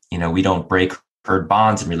them. We don't break herd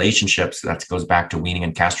bonds and relationships. That goes back to weaning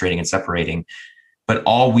and castrating and separating. But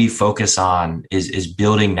all we focus on is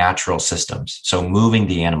building natural systems. So moving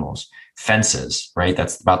the animals, fences, right?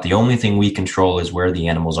 That's about the only thing we control is where the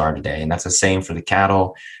animals are today. And that's the same for the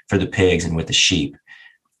cattle, for the pigs, and with the sheep.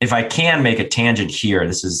 If I can make a tangent here,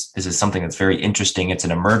 this is something that's very interesting. It's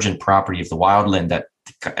an emergent property of the wildland that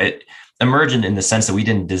it emergent in the sense that we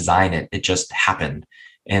didn't design it. It just happened.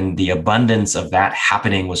 And the abundance of that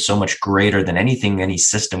happening was so much greater than anything, any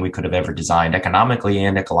system we could have ever designed economically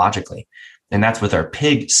and ecologically. And that's with our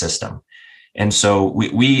pig system. And so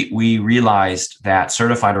we realized that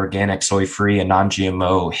certified organic, soy-free, and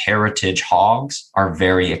non-GMO heritage hogs are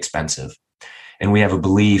very expensive. And we have a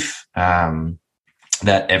belief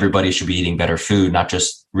that everybody should be eating better food, not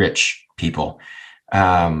just rich people.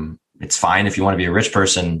 It's fine if you want to be a rich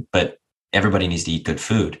person, but everybody needs to eat good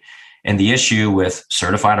food. And the issue with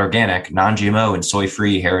certified organic, non-GMO, and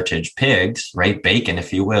soy-free heritage pigs, right, bacon,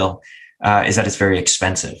 if you will, is that it's very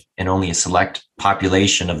expensive and only a select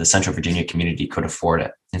population of the Central Virginia community could afford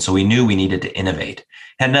it. And so we knew we needed to innovate. It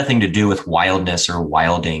had nothing to do with wildness or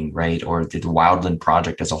wilding, right, or the Wildland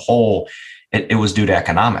Project as a whole. It was due to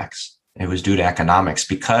economics. It was due to economics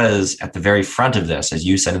because at the very front of this, as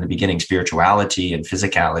you said in the beginning, spirituality and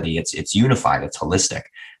physicality, it's unified, it's holistic.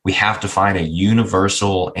 We have to find a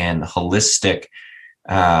universal and holistic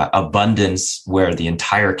abundance where the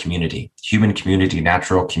entire community, human community,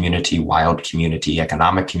 natural community, wild community,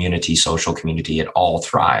 economic community, social community, it all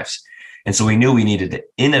thrives. And so we knew we needed to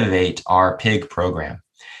innovate our pig program.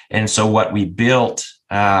 And so what we built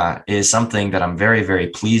is something that I'm very, very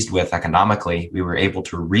pleased with economically. We were able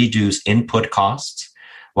to reduce input costs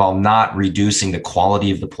while not reducing the quality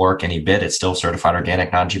of the pork any bit. It's still certified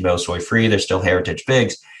organic, non-GMO, soy-free. They're still heritage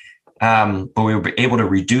pigs. But we were able to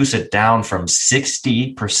reduce it down from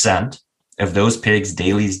 60% of those pigs'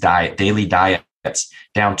 daily diets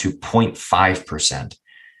down to 0.5%,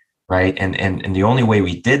 right? And the only way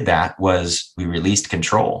we did that was we released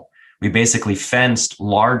control. We basically fenced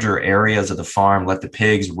larger areas of the farm, let the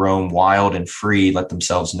pigs roam wild and free, let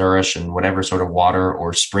themselves nourish in whatever sort of water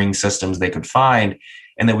or spring systems they could find.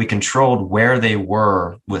 And then we controlled where they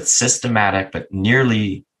were with systematic, but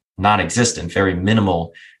nearly non-existent, very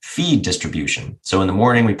minimal feed distribution. So in the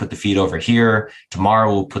morning, we put the feed over here.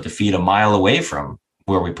 Tomorrow, we'll put the feed a mile away from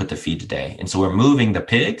where we put the feed today. And so we're moving the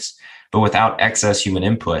pigs, but without excess human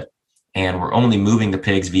input. And we're only moving the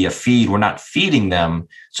pigs via feed. We're not feeding them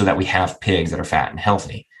so that we have pigs that are fat and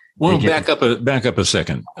healthy. Well, back up a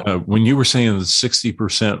second. When you were saying that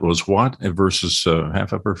 60% was what versus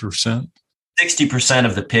half a percent? 60%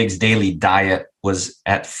 of the pig's daily diet was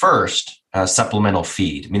at first supplemental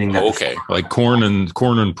feed, meaning that like corn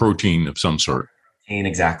and protein of some sort.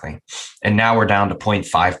 Exactly. And now we're down to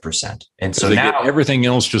 0.5%. And so now everything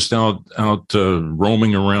else just out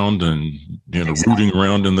roaming around and rooting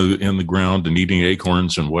around in the ground and eating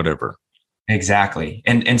acorns and whatever. Exactly.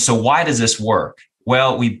 And so why does this work?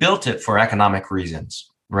 Well, we built it for economic reasons,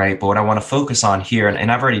 right? But what I want to focus on here, and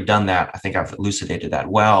I've already done that, I think I've elucidated that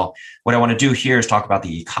well. What I want to do here is talk about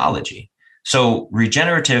the ecology. So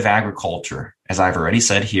regenerative agriculture, as I've already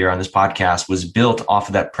said here on this podcast, was built off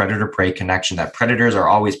of that predator-prey connection, that predators are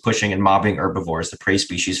always pushing and mobbing herbivores, the prey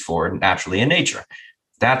species, forward naturally in nature.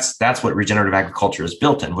 That's what regenerative agriculture is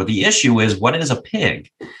built in. Well, the issue is, what is a pig?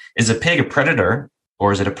 Is a pig a predator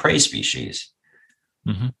or is it a prey species?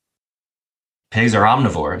 Mm-hmm. Pigs are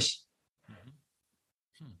omnivores.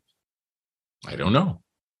 I don't know.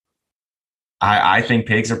 I think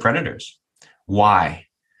pigs are predators. Why?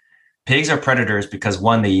 Pigs are predators because,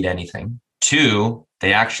 one, they eat anything. Two,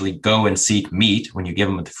 they actually go and seek meat when you give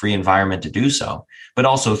them a free environment to do so. But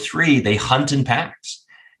also, three, they hunt in packs.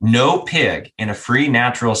 No pig in a free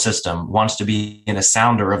natural system wants to be in a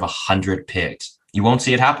sounder of 100 pigs. You won't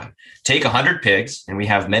see it happen. Take 100 pigs, and we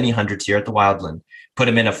have many hundreds here at the Wildland, put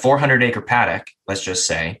them in a 400-acre paddock, let's just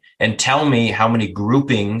say, and tell me how many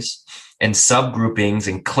groupings and subgroupings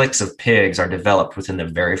and cliques of pigs are developed within the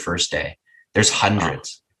very first day. There's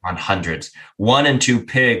hundreds. On hundreds. 1 and 2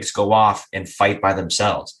 pigs go off and fight by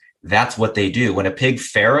themselves. That's what they do. When a pig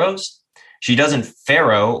farrows, she doesn't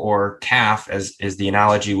farrow or calf, as the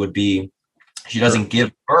analogy would be. She doesn't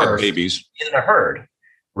give birth babies in a herd,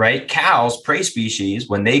 right? Cows, prey species,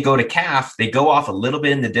 when they go to calf, they go off a little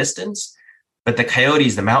bit in the distance, but the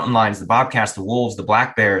coyotes, the mountain lions, the bobcats, the wolves, the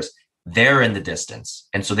black bears, they're in the distance.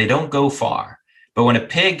 And so they don't go far. But when a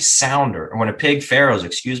pig farrows,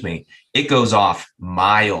 it goes off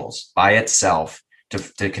miles by itself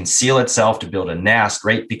to conceal itself, to build a nest,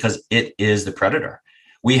 right? Because it is the predator.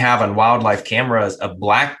 We have on wildlife cameras a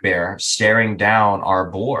black bear staring down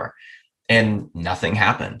our boar, and nothing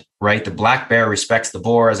happened, right? The black bear respects the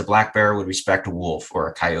boar as a black bear would respect a wolf or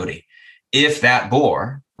a coyote. If that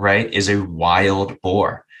boar, right, is a wild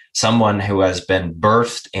boar. someone who has been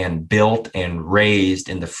birthed and built and raised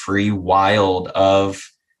in the free wild of,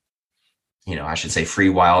 I should say free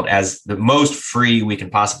wild, as the most free we can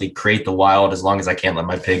possibly create the wild, as long as I can't let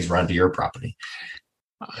my pigs run to your property.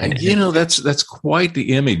 And that's quite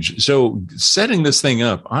the image. So setting this thing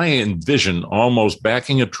up, I envision almost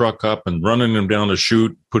backing a truck up and running them down a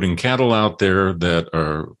chute, putting cattle out there that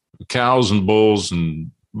are cows and bulls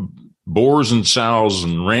and boars and sows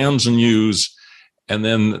and rams and ewes. And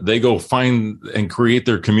then they go find and create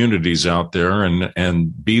their communities out there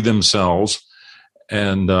and be themselves.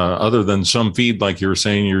 And other than some feed, like you're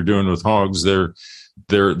saying you're doing with hogs, they're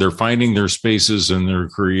finding their spaces and they're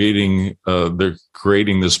creating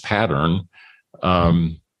this pattern.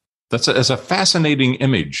 That's a fascinating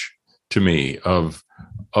image to me of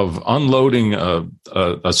unloading a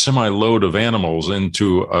semi load of animals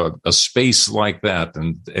into a space like that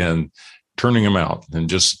and turning them out and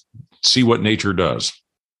just see what nature does.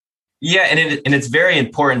 Yeah, and it's very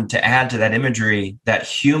important to add to that imagery that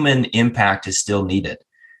human impact is still needed.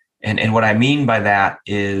 And what I mean by that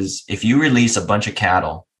is, if you release a bunch of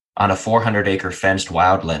cattle on a 400-acre fenced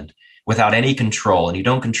wildland without any control, and you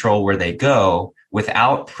don't control where they go,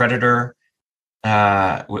 without predator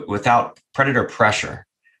pressure,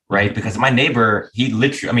 right? Because my neighbor,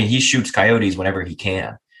 he shoots coyotes whenever he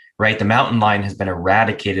can, right? The mountain lion has been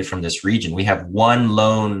eradicated from this region. We have one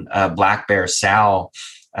lone black bear sow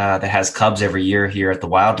that has cubs every year here at the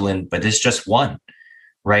wildland, but it's just one.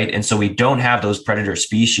 Right. And so we don't have those predator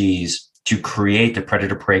species to create the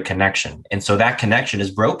predator-prey connection. And so that connection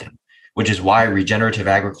is broken, which is why regenerative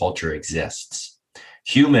agriculture exists.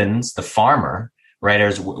 Humans, the farmer, right,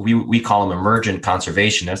 as we call them emergent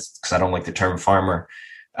conservationists, because I don't like the term farmer,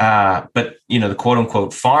 but, the quote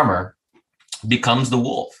unquote farmer becomes the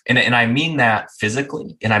wolf. And I mean that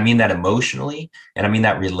physically, and I mean that emotionally, and I mean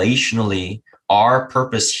that relationally. Our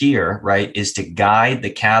purpose here, right, is to guide the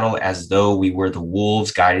cattle as though we were the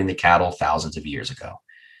wolves guiding the cattle thousands of years ago.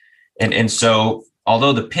 And so,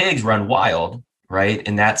 although the pigs run wild, right,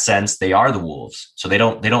 in that sense, they are the wolves. So they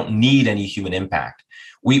don't need any human impact.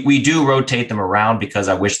 We do rotate them around because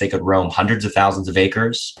I wish they could roam hundreds of thousands of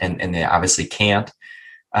acres, and they obviously can't.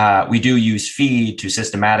 We do use feed to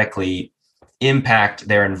systematically impact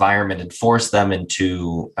their environment and force them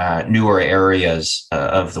into newer areas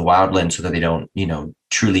of the wildland so that they don't,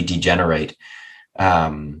 truly degenerate.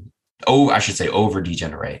 Over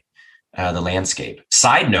degenerate the landscape.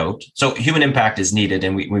 Side note, so human impact is needed,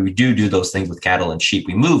 and we do those things with cattle and sheep.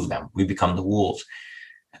 We move them, we become the wolves.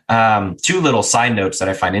 Two little side notes that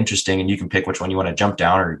I find interesting, and you can pick which one you want to jump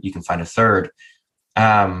down, or you can find a third.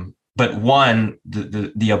 But one,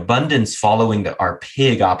 the abundance following our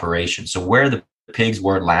pig operation. So where the pigs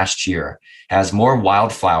were last year has more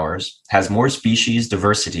wildflowers, has more species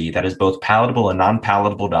diversity that is both palatable and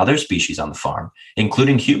non-palatable to other species on the farm,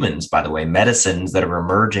 including humans, by the way, medicines that are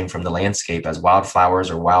emerging from the landscape as wildflowers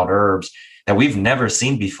or wild herbs that we've never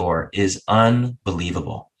seen before, is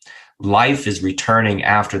unbelievable. Life is returning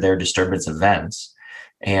after their disturbance events.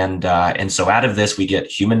 And so out of this, we get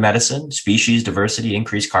human medicine, species diversity,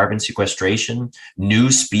 increased carbon sequestration,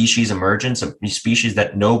 new species emergence, of species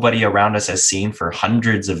that nobody around us has seen for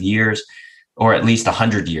hundreds of years, or at least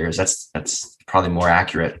 100 years. That's probably more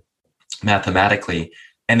accurate mathematically.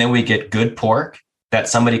 And then we get good pork that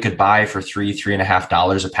somebody could buy for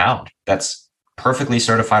 $3.50 a pound. That's perfectly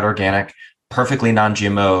certified organic, perfectly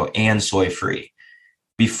non-GMO, and soy-free.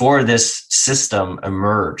 Before this system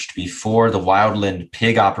emerged, before the wildland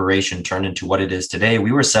pig operation turned into what it is today,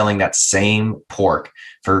 we were selling that same pork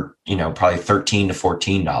for, probably $13 to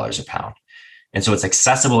 $14 a pound. And so it's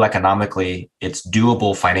accessible economically, it's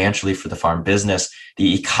doable financially for the farm business.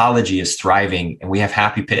 The ecology is thriving, and we have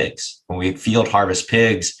happy pigs. When we field harvest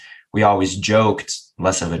pigs, we always joke, it's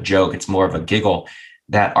less of a joke, it's more of a giggle,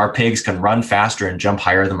 that our pigs can run faster and jump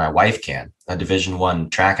higher than my wife can, a Division I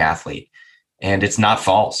track athlete. And it's not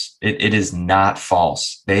false. It is not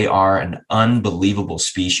false. They are an unbelievable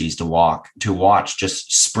species to watch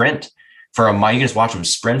just sprint for a mile. You can just watch them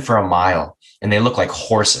sprint for a mile, and they look like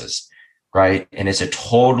horses, right? And it's a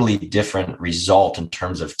totally different result in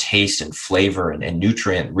terms of taste and flavor and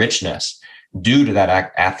nutrient richness due to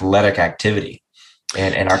that athletic activity.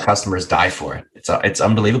 And our customers die for it. It's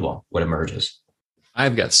unbelievable what emerges.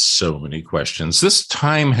 I've got so many questions. This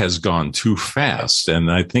time has gone too fast, and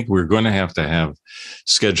I think we're going to have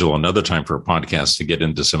schedule another time for a podcast to get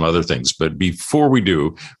into some other things. But before we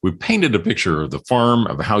do, we painted a picture of the farm,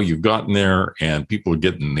 of how you've gotten there, and people are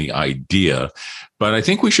getting the idea. But I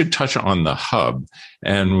think we should touch on the hub,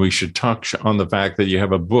 and we should touch on the fact that you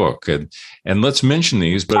have a book, and let's mention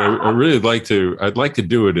these. But I'd like to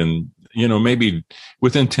do it in maybe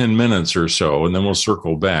within 10 minutes or so, and then we'll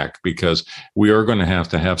circle back because we are going to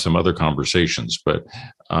have some other conversations. But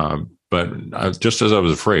just as I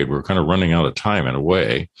was afraid, we're kind of running out of time in a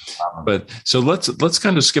way. But so let's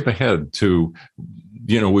kind of skip ahead to,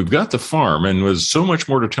 we've got the farm, and there's so much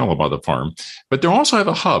more to tell about the farm, but they also have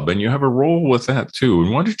a hub, and you have a role with that too.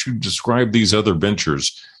 And why don't you describe these other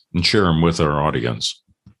ventures and share them with our audience?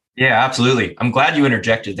 Yeah, absolutely. I'm glad you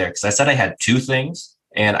interjected there, because I said I had two things,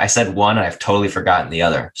 and I said one, and I've totally forgotten the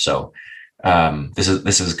other. So this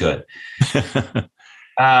is good.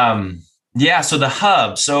 Yeah. So the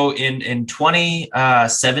hub. So in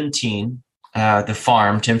 2017, the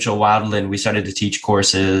farm, Timcho Wildland, we started to teach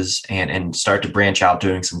courses and start to branch out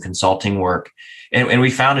doing some consulting work. And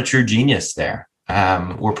we found a true genius there.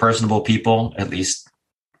 We're personable people, at least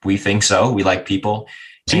we think so. We like people.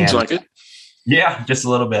 Seems like it. Yeah, just a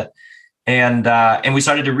little bit. And we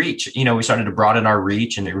started to reach, we started to broaden our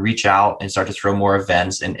reach and reach out and start to throw more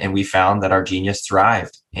events. And we found that our genius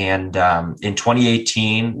thrived. And in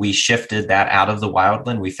 2018, we shifted that out of the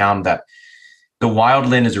Wildland. We found that the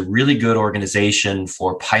Wildland is a really good organization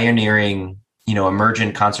for pioneering,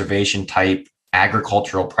 emergent conservation type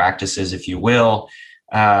agricultural practices, if you will.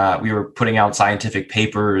 We were putting out scientific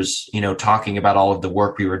papers, talking about all of the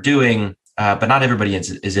work we were doing, but not everybody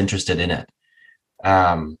is interested in it.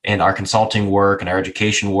 And our consulting work and our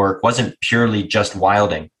education work wasn't purely just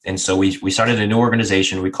wilding. And so we started a new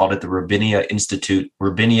organization. We called it the Robinia Institute.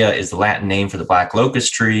 Robinia is the Latin name for the black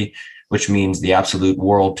locust tree, which means the absolute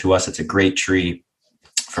world to us. It's a great tree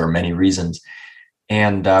for many reasons.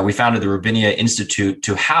 And we founded the Robinia Institute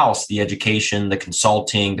to house the education, the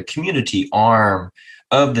consulting, the community arm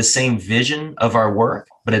of the same vision of our work,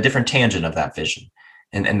 but a different tangent of that vision.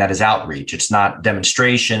 And that is outreach. It's not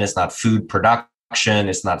demonstration. It's not food production.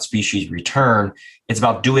 It's not species return. It's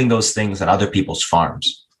about doing those things on other people's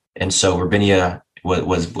farms. And so Robinia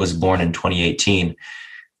was born in 2018.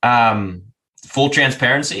 Full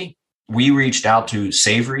transparency, we reached out to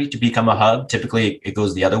Savory to become a hub. Typically, it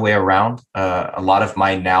goes the other way around. A lot of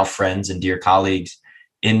my now friends and dear colleagues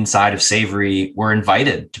inside of Savory were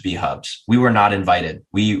invited to be hubs. We were not invited.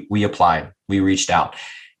 We applied. We reached out.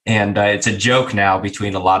 And it's a joke now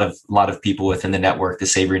between a lot of people within the network, the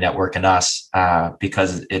Savory network, and us,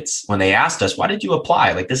 because it's when they asked us, "Why did you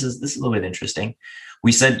apply?" Like this is a little bit interesting.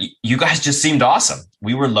 We said, "You guys just seemed awesome.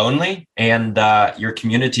 We were lonely, and your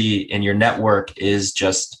community and your network is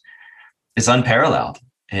unparalleled,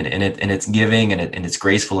 and it's giving and it's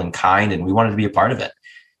graceful and kind, and we wanted to be a part of it."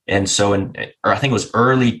 And so, I think it was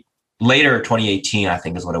later 2018, I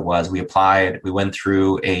think is what it was. We applied. We went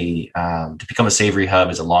through to become a Savory hub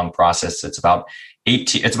is a long process. It's about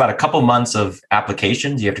a couple months of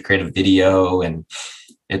applications. You have to create a video, and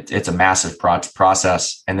it's a massive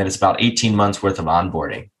process. And then it's about 18 months worth of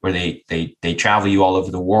onboarding, where they travel you all over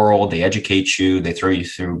the world. They educate you. They throw you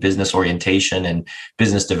through business orientation and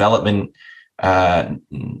business development.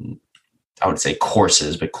 I would say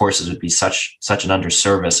courses, but courses would be such an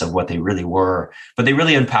underservice of what they really were, but they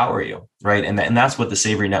really empower you, right? And that's what the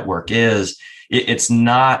Savory Network is. It's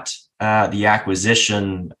not the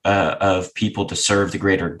acquisition of people to serve the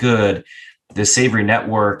greater good. The Savory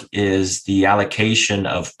Network is the allocation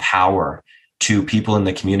of power to people in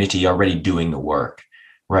the community already doing the work,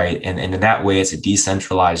 right? And in that way, it's a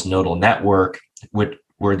decentralized nodal network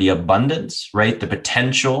where the abundance, right, the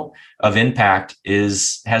potential of impact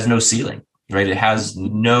has no ceiling. Right, it has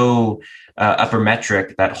no upper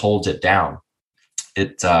metric that holds it down.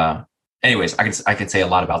 Anyways, I can say a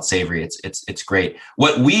lot about Savory. It's great.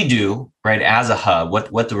 What we do, right, as a hub,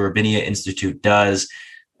 what the Robinia Institute does.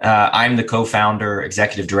 I'm the co-founder,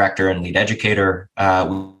 executive director, and lead educator.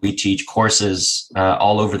 We teach courses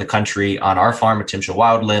all over the country on our farm at Timcho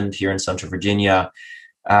Wildland here in Central Virginia.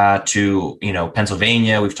 To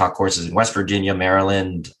Pennsylvania. We've taught courses in West Virginia,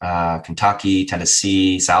 Maryland, Kentucky,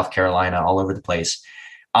 Tennessee, South Carolina, all over the place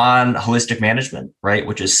on holistic management, right?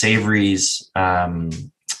 Which is Savory's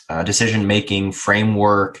decision-making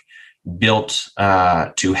framework built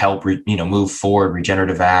to help move forward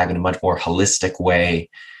regenerative ag in a much more holistic way.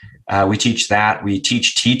 We teach that. We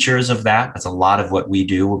teach teachers of that. That's a lot of what we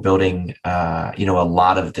do. We're building a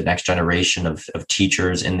lot of the next generation of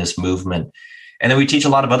teachers in this movement. And then we teach a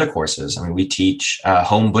lot of other courses. I mean, we teach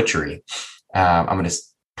home butchery. I'm going to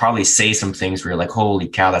probably say some things where you're like, holy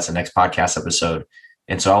cow, that's the next podcast episode.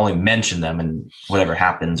 And so I only mention them and whatever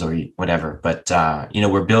happens or whatever. But,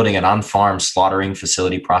 we're building an on-farm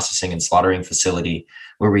processing and slaughtering facility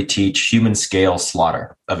where we teach human scale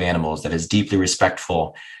slaughter of animals that is deeply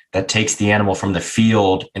respectful, that takes the animal from the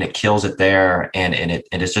field and it kills it there. And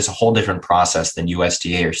it's just a whole different process than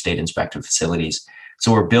USDA or state inspected facilities.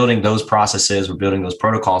 So we're building those processes, we're building those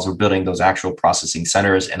protocols, we're building those actual processing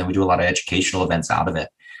centers, and then we do a lot of educational events out of it,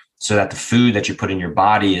 so that the food that you put in your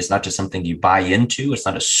body is not just something you buy into. It's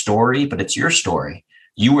not a story, but it's your story.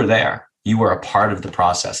 You were there. You were a part of the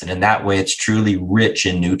process. And in that way, it's truly rich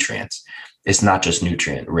in nutrients. It's not just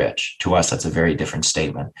nutrient rich. To us, that's a very different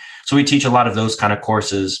statement. So we teach a lot of those kind of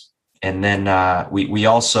courses. And then we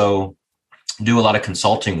also do a lot of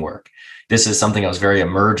consulting work. This is something that was very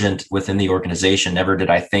emergent within the organization. Never did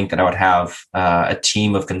I think that I would have a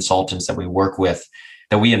team of consultants that we work with,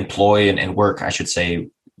 that we employ and work, I should say,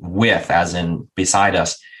 with, as in beside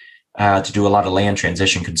us, to do a lot of land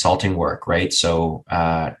transition consulting work, right? So,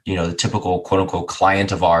 the typical quote unquote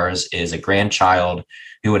client of ours is a grandchild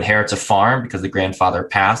who inherits a farm because the grandfather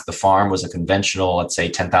passed. The farm was a conventional, let's say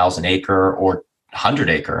 10,000 acre or 100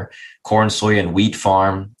 acre corn, soy, and wheat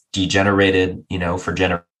farm, degenerated, for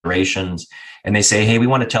generations. And they say, hey, we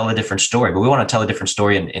want to tell a different story, but we want to tell a different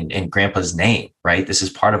story in grandpa's name, right? This is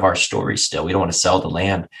part of our story still. We don't want to sell the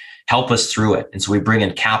land. Help us through it. And so we bring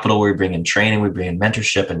in capital, we bring in training, we bring in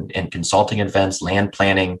mentorship and consulting events, land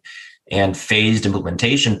planning, and phased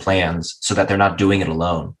implementation plans so that they're not doing it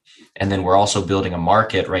alone. And then we're also building a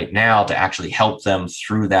market right now to actually help them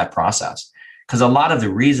through that process. Because a lot of the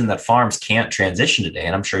reason that farms can't transition today,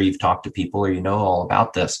 and I'm sure you've talked to people or all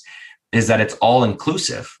about this, is that it's all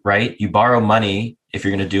inclusive, right? You borrow money. If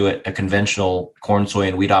you're going to do it, a conventional corn, soy,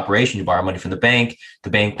 and wheat operation, you borrow money from the bank. The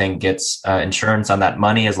bank then gets insurance on that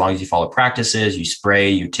money as long as you follow practices. You spray,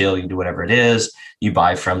 you till, you do whatever it is. You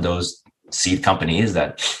buy from those seed companies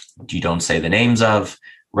that you don't say the names of,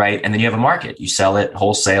 right? And then you have a market. You sell it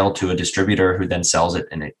wholesale to a distributor who then sells it,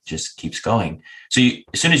 and it just keeps going. So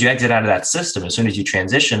as soon as you exit out of that system, as soon as you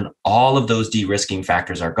transition, all of those de-risking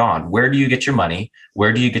factors are gone. Where do you get your money?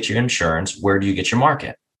 Where do you get your insurance? Where do you get your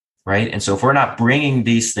market? Right. And so if we're not bringing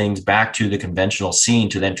these things back to the conventional scene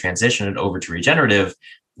to then transition it over to regenerative,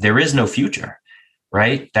 there is no future,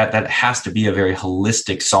 right? That has to be a very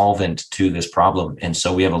holistic solvent to this problem. And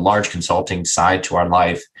so we have a large consulting side to our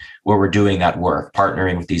life where we're doing that work,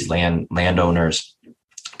 partnering with these landowners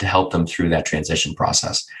to help them through that transition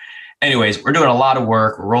process. Anyways, we're doing a lot of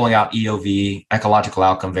work. We're rolling out EOV, ecological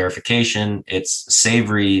outcome verification. It's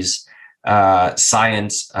Savory's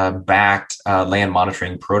science-backed land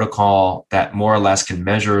monitoring protocol that more or less can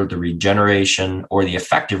measure the regeneration or the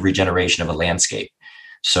effective regeneration of a landscape.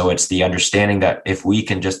 So it's the understanding that if we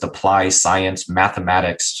can just apply science,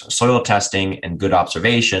 mathematics, soil testing, and good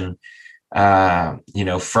observation,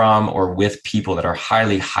 from or with people that are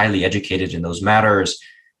highly, highly educated in those matters,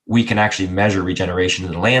 we can actually measure regeneration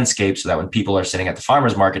in the landscape so that when people are sitting at the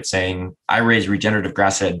farmer's market saying, I raise regenerative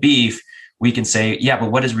grass-fed beef, we can say, yeah,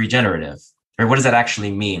 but what is regenerative? Or what does that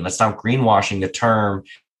actually mean? Let's stop greenwashing the term.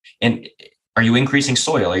 And are you increasing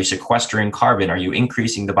soil? Are you sequestering carbon? Are you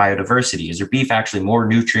increasing the biodiversity? Is your beef actually more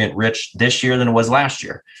nutrient rich this year than it was last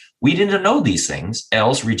year? We didn't know these things,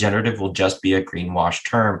 else regenerative will just be a greenwash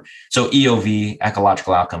term. So EOV,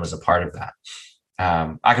 ecological outcome, is a part of that.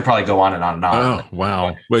 I could probably go on and on and on. Oh,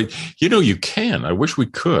 wow. But, you can. I wish we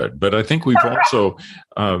could. But I think we've also,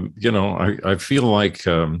 I feel like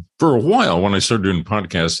for a while when I started doing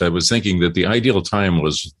podcasts, I was thinking that the ideal time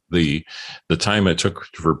was the time it took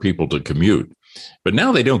for people to commute. But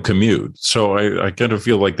now they don't commute. So I kind of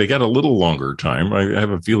feel like they got a little longer time. I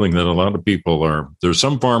have a feeling that a lot of people there's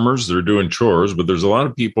some farmers that are doing chores, but there's a lot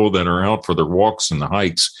of people that are out for their walks and the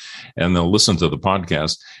hikes, and they'll listen to the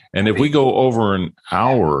podcast. And if we go over an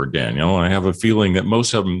hour, Daniel, I have a feeling that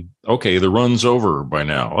most of them, okay, the run's over by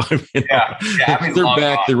now. They're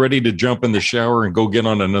back. They're ready to jump in the shower and go get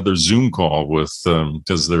on another Zoom call with,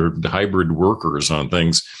 because they're hybrid workers on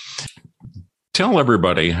things. Tell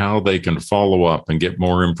everybody how they can follow up and get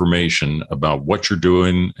more information about what you're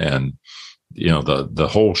doing and, the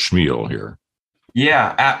whole schmeal here.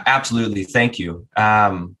 Yeah, absolutely. Thank you.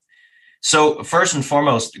 So first and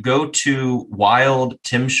foremost, go to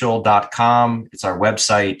wildtimschel.com. It's our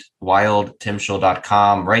website,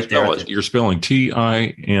 wildtimschel.com. Right there. You're spelling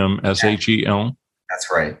TIMSHEL.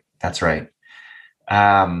 That's right.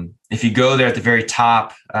 If you go there at the very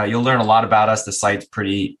top, you'll learn a lot about us. The site's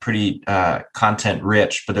pretty content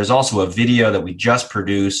rich, but there's also a video that we just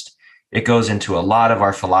produced. It goes into a lot of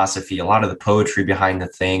our philosophy, a lot of the poetry behind the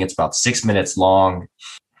thing. It's about 6 minutes long,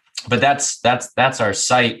 but that's our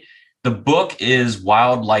site. The book is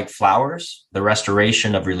Wild Like Flowers, The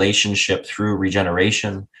Restoration of Relationship Through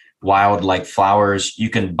Regeneration. Wild Like Flowers. You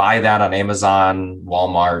can buy that on Amazon,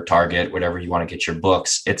 Walmart, Target, whatever you want to get your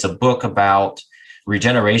books. It's a book about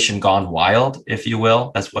regeneration gone wild, if you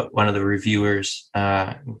will. That's what one of the reviewers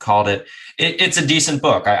called it. It's a decent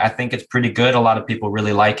book. I think it's pretty good. A lot of people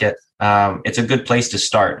really like it. it's a good place to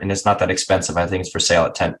start, and it's not that expensive. I think it's for sale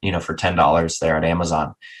at $10 there at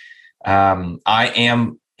Amazon. I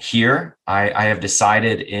am here. I have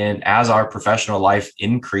decided as our professional life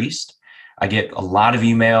increased, I get a lot of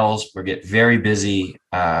emails. We get very busy.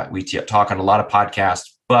 We talk on a lot of podcasts,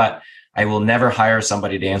 but I will never hire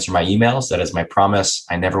somebody to answer my emails. That is my promise.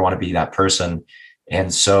 I never want to be that person.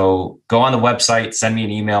 And so go on the website, send me an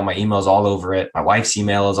email. My email is all over it. My wife's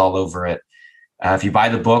email is all over it. If you buy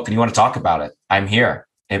the book and you want to talk about it, I'm here.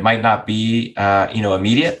 It might not be,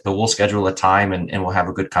 immediate, but we'll schedule a time and we'll have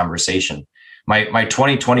a good conversation. My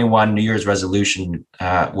 2021 New Year's resolution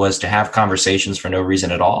was to have conversations for no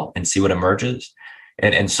reason at all and see what emerges.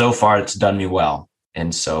 And so far, it's done me well.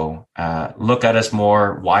 And so look at us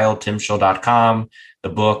more, wildtimschel.com, the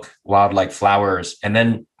book, Wild Like Flowers, and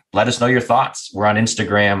then let us know your thoughts. We're on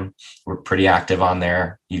Instagram. We're pretty active on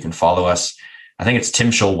there. You can follow us. I think it's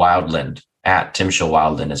Timschel Wildland, at Timschel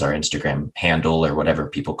Wildland is our Instagram handle or whatever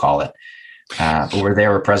people call it. But we're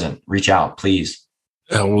there, we're present. Reach out, please.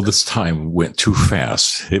 Well, this time went too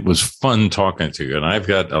fast. It was fun talking to you. And I've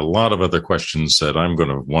got a lot of other questions that I'm going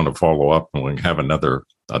to want to follow up, and we'll have another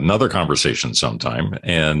conversation sometime.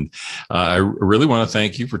 And I really want to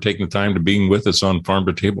thank you for taking the time to being with us on Farm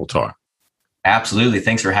to Table Talk. Absolutely.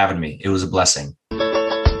 Thanks for having me. It was a blessing.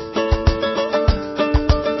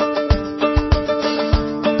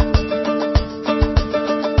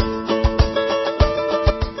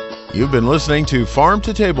 You've been listening to Farm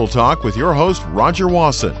to Table Talk with your host, Roger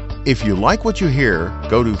Wasson. If you like what you hear,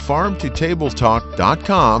 go to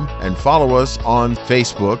farmtotabletalk.com and follow us on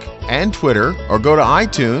Facebook and Twitter, or go to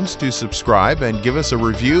iTunes to subscribe and give us a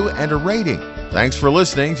review and a rating. Thanks for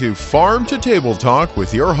listening to Farm to Table Talk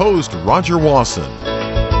with your host, Roger Wasson.